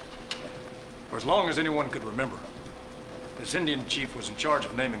 For as long as anyone could remember, this Indian chief was in charge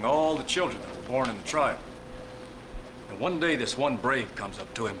of naming all the children that were born in the tribe. And one day, this one brave comes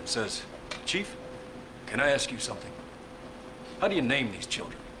up to him and says, "Chief, can I ask you something? How do you name these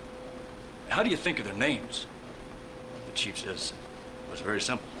children? How do you think of their names?" The chief says, "Well, it's very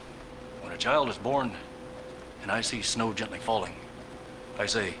simple. When a child is born and I see snow gently falling, I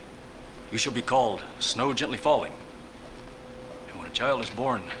say, 'You shall be called Snow Gently Falling.' And when a child is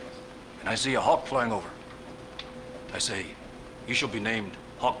born and I see a hawk flying over, I say, 'You shall be named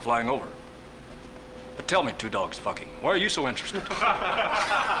Hawk Flying Over.' But tell me, two dogs fucking, why are you so interested?"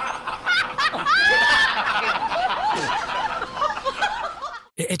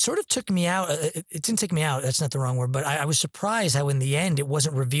 It sort of took me out. It didn't take me out. That's not the wrong word. But I was surprised how in the end it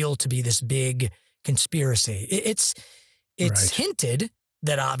wasn't revealed to be this big conspiracy. It's hinted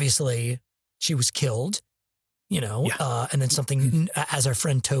that obviously she was killed, and then something, as our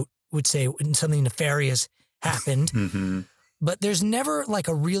friend Tote would say, something nefarious happened. Mm-hmm. But there's never like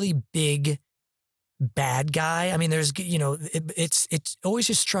a really big bad guy. I mean, there's, it's always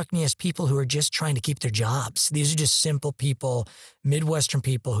just struck me as people who are just trying to keep their jobs. These are just simple people, Midwestern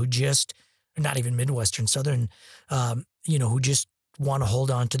people who just, not even Midwestern, Southern, who just want to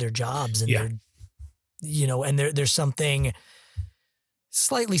hold on to their jobs. And they're, there's something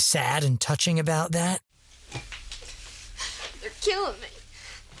slightly sad and touching about that. They're killing me.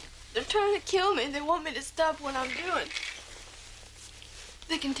 They're trying to kill me. They want me to stop what I'm doing.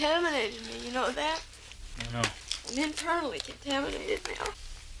 They contaminated me, you know that? I know. And internally contaminated me.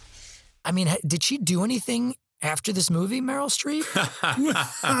 I mean, did she do anything after this movie, Meryl Streep?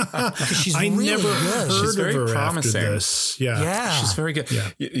 She's really good. She's very of her promising. After this. Yeah. She's very good.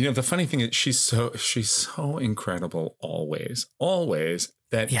 Yeah. The funny thing is she's so incredible always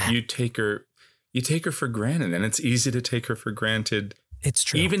that you take her for granted, and it's easy to take her for granted. It's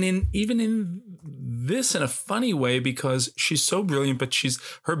true. Even in this, in a funny way, because she's so brilliant, but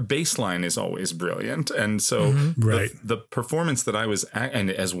her baseline is always brilliant. And so the performance that I was,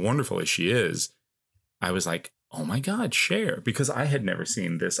 and as wonderful as she is, I was like, oh my God, Cher, because I had never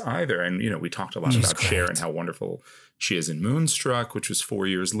seen this either. And, we talked a lot about Cher and how wonderful she is in Moonstruck, which was 4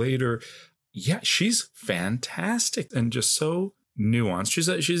 years later. Yeah, she's fantastic and just so nuanced.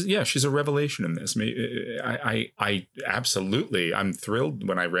 She's a revelation in this. I absolutely, I'm thrilled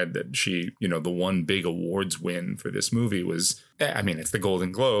when I read that she, the one big awards win for this movie was, I mean, it's the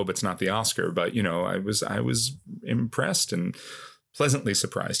Golden Globe, it's not the Oscar, but I was impressed and pleasantly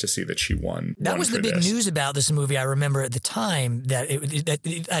surprised to see that she won. That was the big news about this movie. I remember at the time that,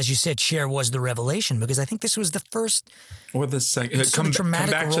 as you said, Cher was the revelation, because I think this was the first or the second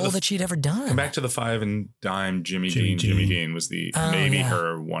dramatic role that she'd ever done. Come back to the Five and Dime. Jimmy Dean was the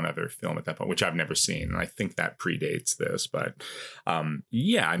her one other film at that point, which I've never seen, and I think that predates this. But I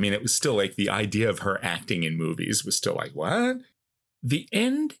mean, it was still like the idea of her acting in movies was still like, what? The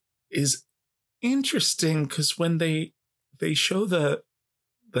end is interesting because when they show the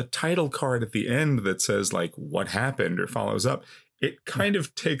title card at the end that says like what happened or follows up, it kind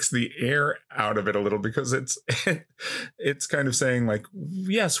of takes the air out of it a little, because it's kind of saying like,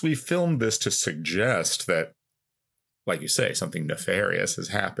 yes, we filmed this to suggest that, like you say, something nefarious has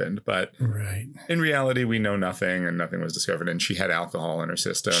happened, but in reality, we know nothing and nothing was discovered. And she had alcohol in her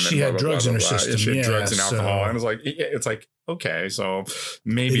system. She had drugs in her system. She had drugs and alcohol. And it's like, okay, so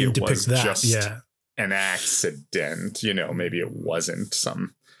maybe it was just an accident, maybe it wasn't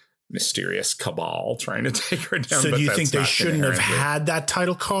some mysterious cabal trying to take her down. So do you think they shouldn't have had that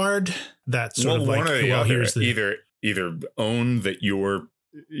title card? That sort of like, one or the other. Either own that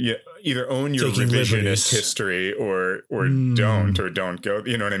either own your revisionist history or don't go.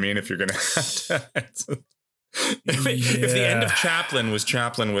 You know what I mean? If you're going to have to. If the end of Chaplin was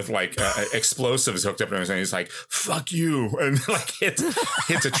Chaplin with like explosives hooked up and everything, he's like, fuck you, and like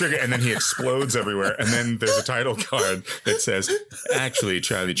hits a trigger, and then he explodes everywhere, and then there's a title card that says, actually,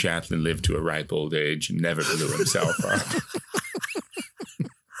 Charlie Chaplin lived to a ripe old age and never blew himself up.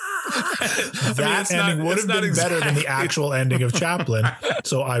 That ending would have been better than the actual ending of Chaplin,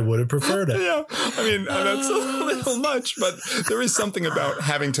 so I would have preferred it. Yeah, I mean, that's a little much, but there is something about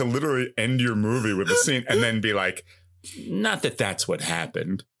having to literally end your movie with a scene and then be like, not that that's what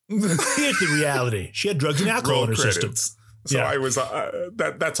happened. Here's the reality. She had drugs and alcohol in her system. So I was,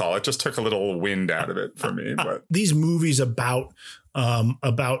 that's all. It just took a little wind out of it for me. But these movies about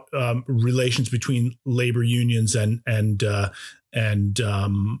relations between labor unions and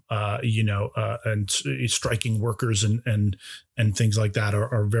striking workers and things like that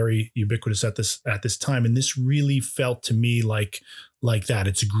are very ubiquitous at this time. And this really felt to me like that.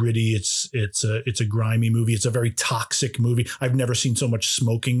 It's gritty. It's a grimy movie. It's a very toxic movie. I've never seen so much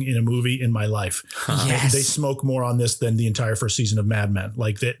smoking in a movie in my life. Yes. They smoke more on this than the entire first season of Mad Men.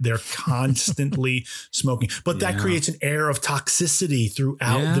 Like they're constantly smoking, but that creates an air of toxicity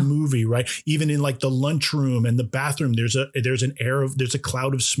throughout the movie, right? Even in like the lunchroom and the bathroom, there's a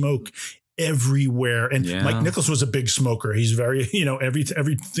cloud of smoke everywhere. And Mike Nichols was a big smoker. He's very,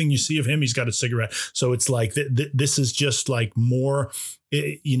 everything you see of him, he's got a cigarette. So it's like this is just like more,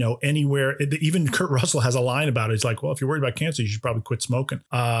 anywhere. Even Kurt Russell has a line about it. It's like, well, if you're worried about cancer, you should probably quit smoking.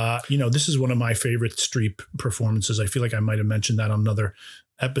 This is one of my favorite Streep performances. I feel like I might have mentioned that on another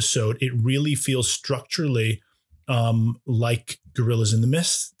episode. It really feels structurally like Gorillas in the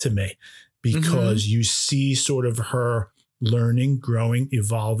Mist to me, because you see sort of her learning, growing,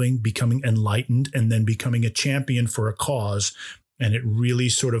 evolving, becoming enlightened, and then becoming a champion for a cause. And it really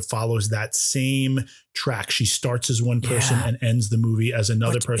sort of follows that same track. She starts as one person and ends the movie as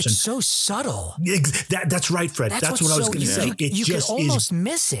another person. It's so subtle. That's right, Fred. That's what I was going to say. You can almost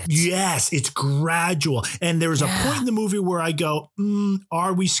miss it. Yes, it's gradual. And there's a point in the movie where I go,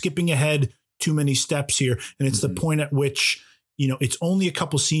 are we skipping ahead too many steps here? And it's the point at which, it's only a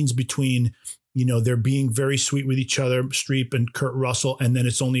couple scenes between, they're being very sweet with each other, Streep and Kurt Russell. And then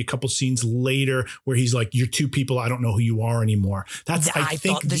it's only a couple scenes later where he's like, you're two people. I don't know who you are anymore. I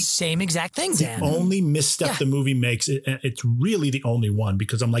think thought the same exact thing, Dan. The only misstep the movie makes, it's really the only one,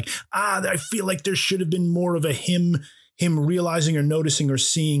 because I'm like, I feel like there should have been more of a him realizing or noticing or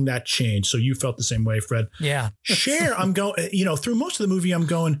seeing that change. So you felt the same way, Fred. Yeah. Cher, I'm going, through most of the movie, I'm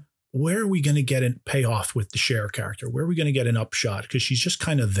going, where are we going to get a payoff with the Cher character? Where are we going to get an upshot? Because she's just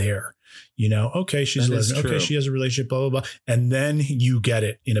kind of there. Okay, she's a lesbian. Okay, she has a relationship, blah, blah, blah. And then you get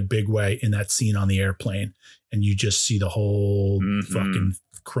it in a big way in that scene on the airplane. And you just see the whole fucking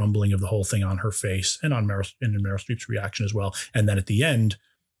crumbling of the whole thing on her face and on Meryl Streep's reaction as well. And then at the end,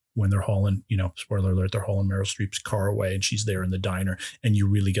 when they're hauling, spoiler alert, they're hauling Meryl Streep's car away and she's there in the diner. And you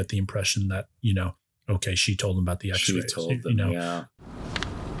really get the impression that, okay, she told them about the X-rays. She told them, yeah.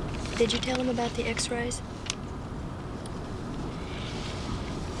 Did you tell him about the X-rays?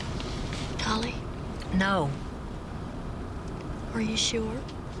 Holly? No. Are you sure?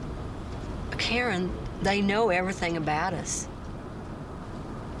 Karen, they know everything about us.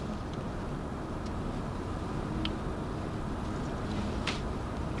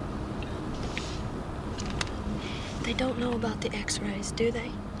 They don't know about the X-rays, do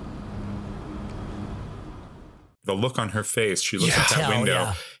they? The look on her face, she looks at that window.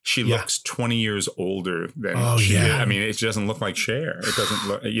 Yeah. She looks 20 years older than she did. I mean, it doesn't look like Cher. It doesn't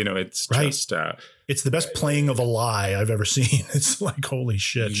look, it's just... it's the best playing of a lie I've ever seen. It's like, holy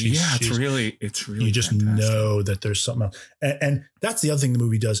shit. It's really you just fantastic. Know that there's something else. And that's the other thing the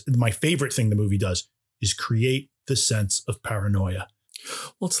movie does. My favorite thing the movie does is create the sense of paranoia.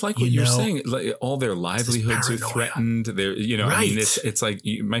 Well, it's like what you're saying. Like, all their livelihoods are threatened. They're, I mean, it's like,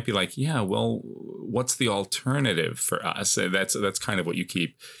 you might be like, yeah, well, what's the alternative for us? That's kind of what you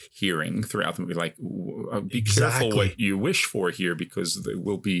keep hearing throughout the movie. Like, be careful what you wish for here, because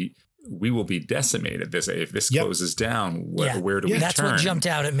we will be decimated. If this closes down, where do we turn? That's what jumped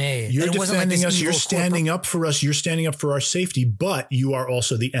out at me. You're defending us. You're standing up for us. You're standing up for our safety, but you are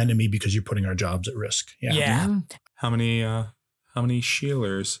also the enemy because you're putting our jobs at risk. Yeah. How many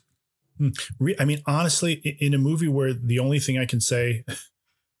Sheelers? I mean, honestly, in a movie where the only thing I can say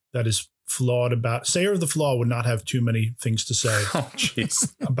that is flawed about Sayer of the Flaw would not have too many things to say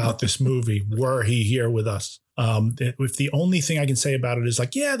about this movie were he here with us. If the only thing I can say about it is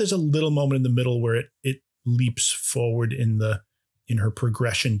like, there's a little moment in the middle where it leaps forward in her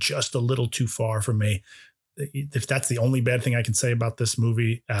progression just a little too far for me. If that's the only bad thing I can say about this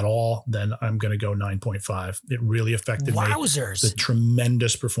movie at all, then I'm going to go 9.5. It really affected me. The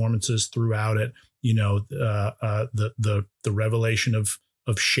tremendous performances throughout it. The revelation of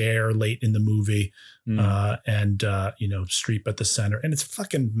Cher late in the movie, and Streep at the center, and it's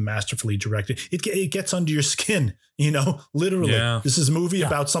fucking masterfully directed. It gets under your skin, literally. Yeah. This is a movie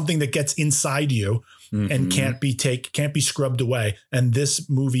about something that gets inside you and can't be scrubbed away. And this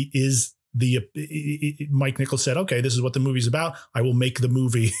movie is Mike Nichols said, okay, this is what the movie's about. I will make the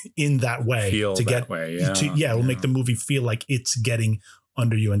movie in that way we'll make the movie feel like it's getting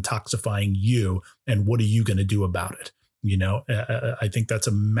under you, intoxifying you. And what are you going to do about it? I think that's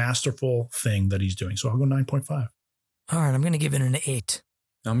a masterful thing that he's doing. So I'll go 9.5. All right. I'm going to give it an 8.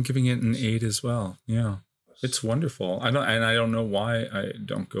 I'm giving it an 8 as well. Yeah. It's wonderful. I don't know why I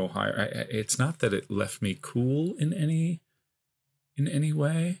don't go higher. It's not that it left me cool in any in any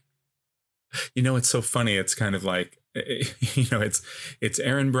way? You know, it's so funny. It's kind of like, you know, it's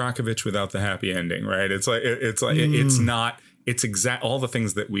Aaron Brockovich without the happy ending, right? It's not, it's exact, all the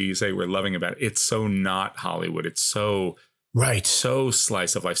things that we say we're loving about it. It's so not Hollywood. It's so right, so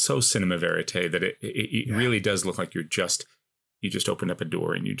slice of life, so cinema verite that it really does look like you just opened up a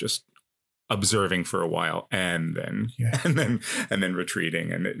door and you just observing for a while and then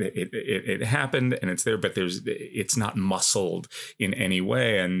retreating, and it happened and it's there, but it's not muscled in any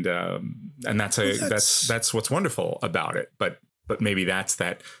way, and that's what's wonderful about it. But maybe that's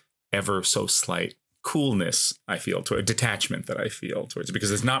that ever so slight coolness I feel to a detachment that I feel towards it,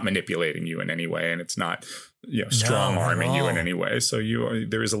 because it's not manipulating you in any way, and it's not, you know, strong arming you in any way. So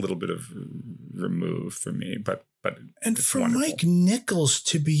there is a little bit of remove for me, but for wonderful. Mike Nichols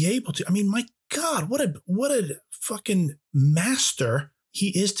to be able to, I mean, my God, what a fucking master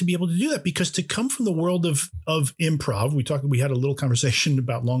he is to be able to do that, because to come from the world of improv, we had a little conversation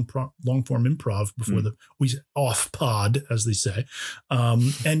about long form improv before we off pod, as they say.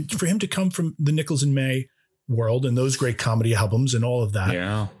 And for him to come from the Nichols and May world and those great comedy albums and all of that.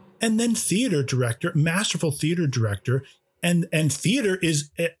 Yeah. And then theater director, masterful theater director. And theater is,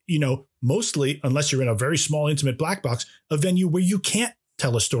 you know, mostly, unless you're in a very small, intimate black box, a venue where you can't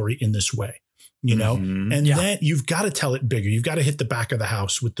tell a story in this way, you know, and then you've got to tell it bigger. You've got to hit the back of the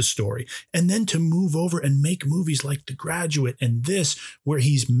house with the story. And then to move over and make movies like The Graduate and this, where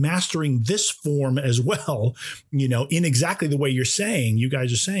he's mastering this form as well, you know, in exactly the way you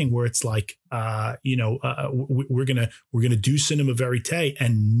guys are saying, where it's like, you know, we're going to do cinema verite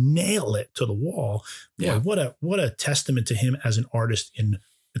and nail it to the wall. Boy, what a testament to him as an artist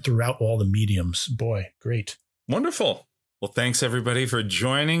throughout all the mediums. Boy, great. Wonderful. Well, thanks everybody for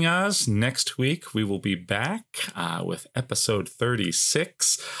joining us. Next week, we will be back with episode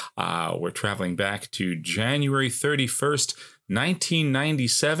 36. We're traveling back to January 31st,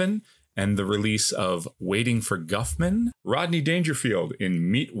 1997, and the release of Waiting for Guffman. Rodney Dangerfield in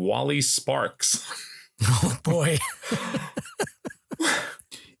Meet Wally Sparks. Oh, boy.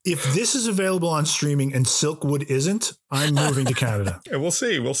 If this is available on streaming and Silkwood isn't, I'm moving to Canada. We'll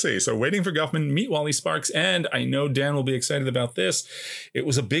see. So Waiting for Guffman, Meet Wally Sparks. And I know Dan will be excited about this. It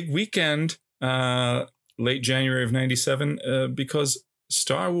was a big weekend, late January of 97, because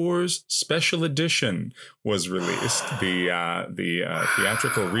Star Wars Special Edition was released. The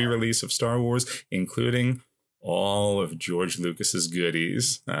theatrical re-release of Star Wars, including all of George Lucas's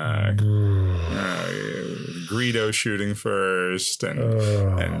goodies. Greedo shooting first, and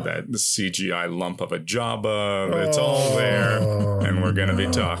that CGI lump of a Jabba. It's all there, and we're going to be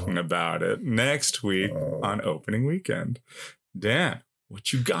talking about it next week on opening weekend. Dan,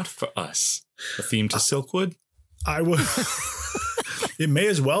 what you got for us? A theme to Silkwood? I would. It may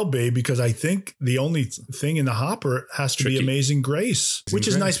as well be, because I think the only thing in the hopper has to be Amazing Grace, which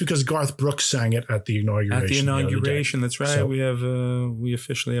is nice because Garth Brooks sang it at the inauguration. At the inauguration, that's right. So, we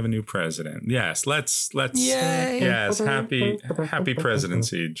officially have a new president. Yes, let's happy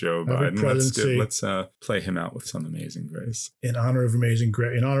presidency, Joe Biden. Let's play him out with some Amazing Grace in honor of Amazing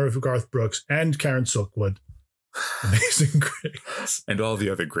Grace, in honor of Garth Brooks and Karen Silkwood. Amazing Grace and all the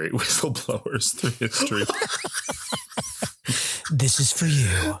other great whistleblowers through history. This is for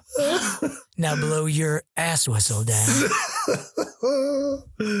you. Now blow your ass whistle, Dan.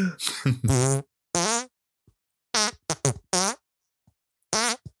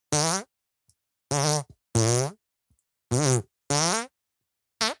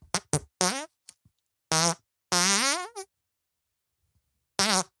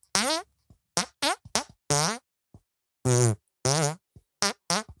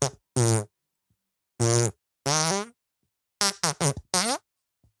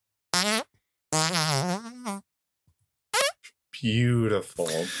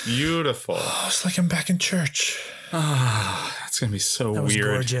 Beautiful. Oh, it's like I'm back in church. That's going to be so that was weird.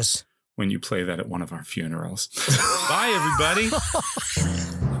 Gorgeous. When you play that at one of our funerals. Bye, everybody.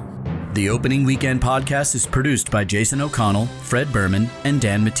 The Opening Weekend podcast is produced by Jason O'Connell, Fred Berman, and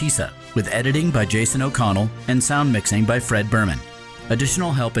Dan Matissa, with editing by Jason O'Connell and sound mixing by Fred Berman.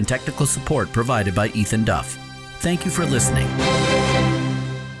 Additional help and technical support provided by Ethan Duff. Thank you for listening.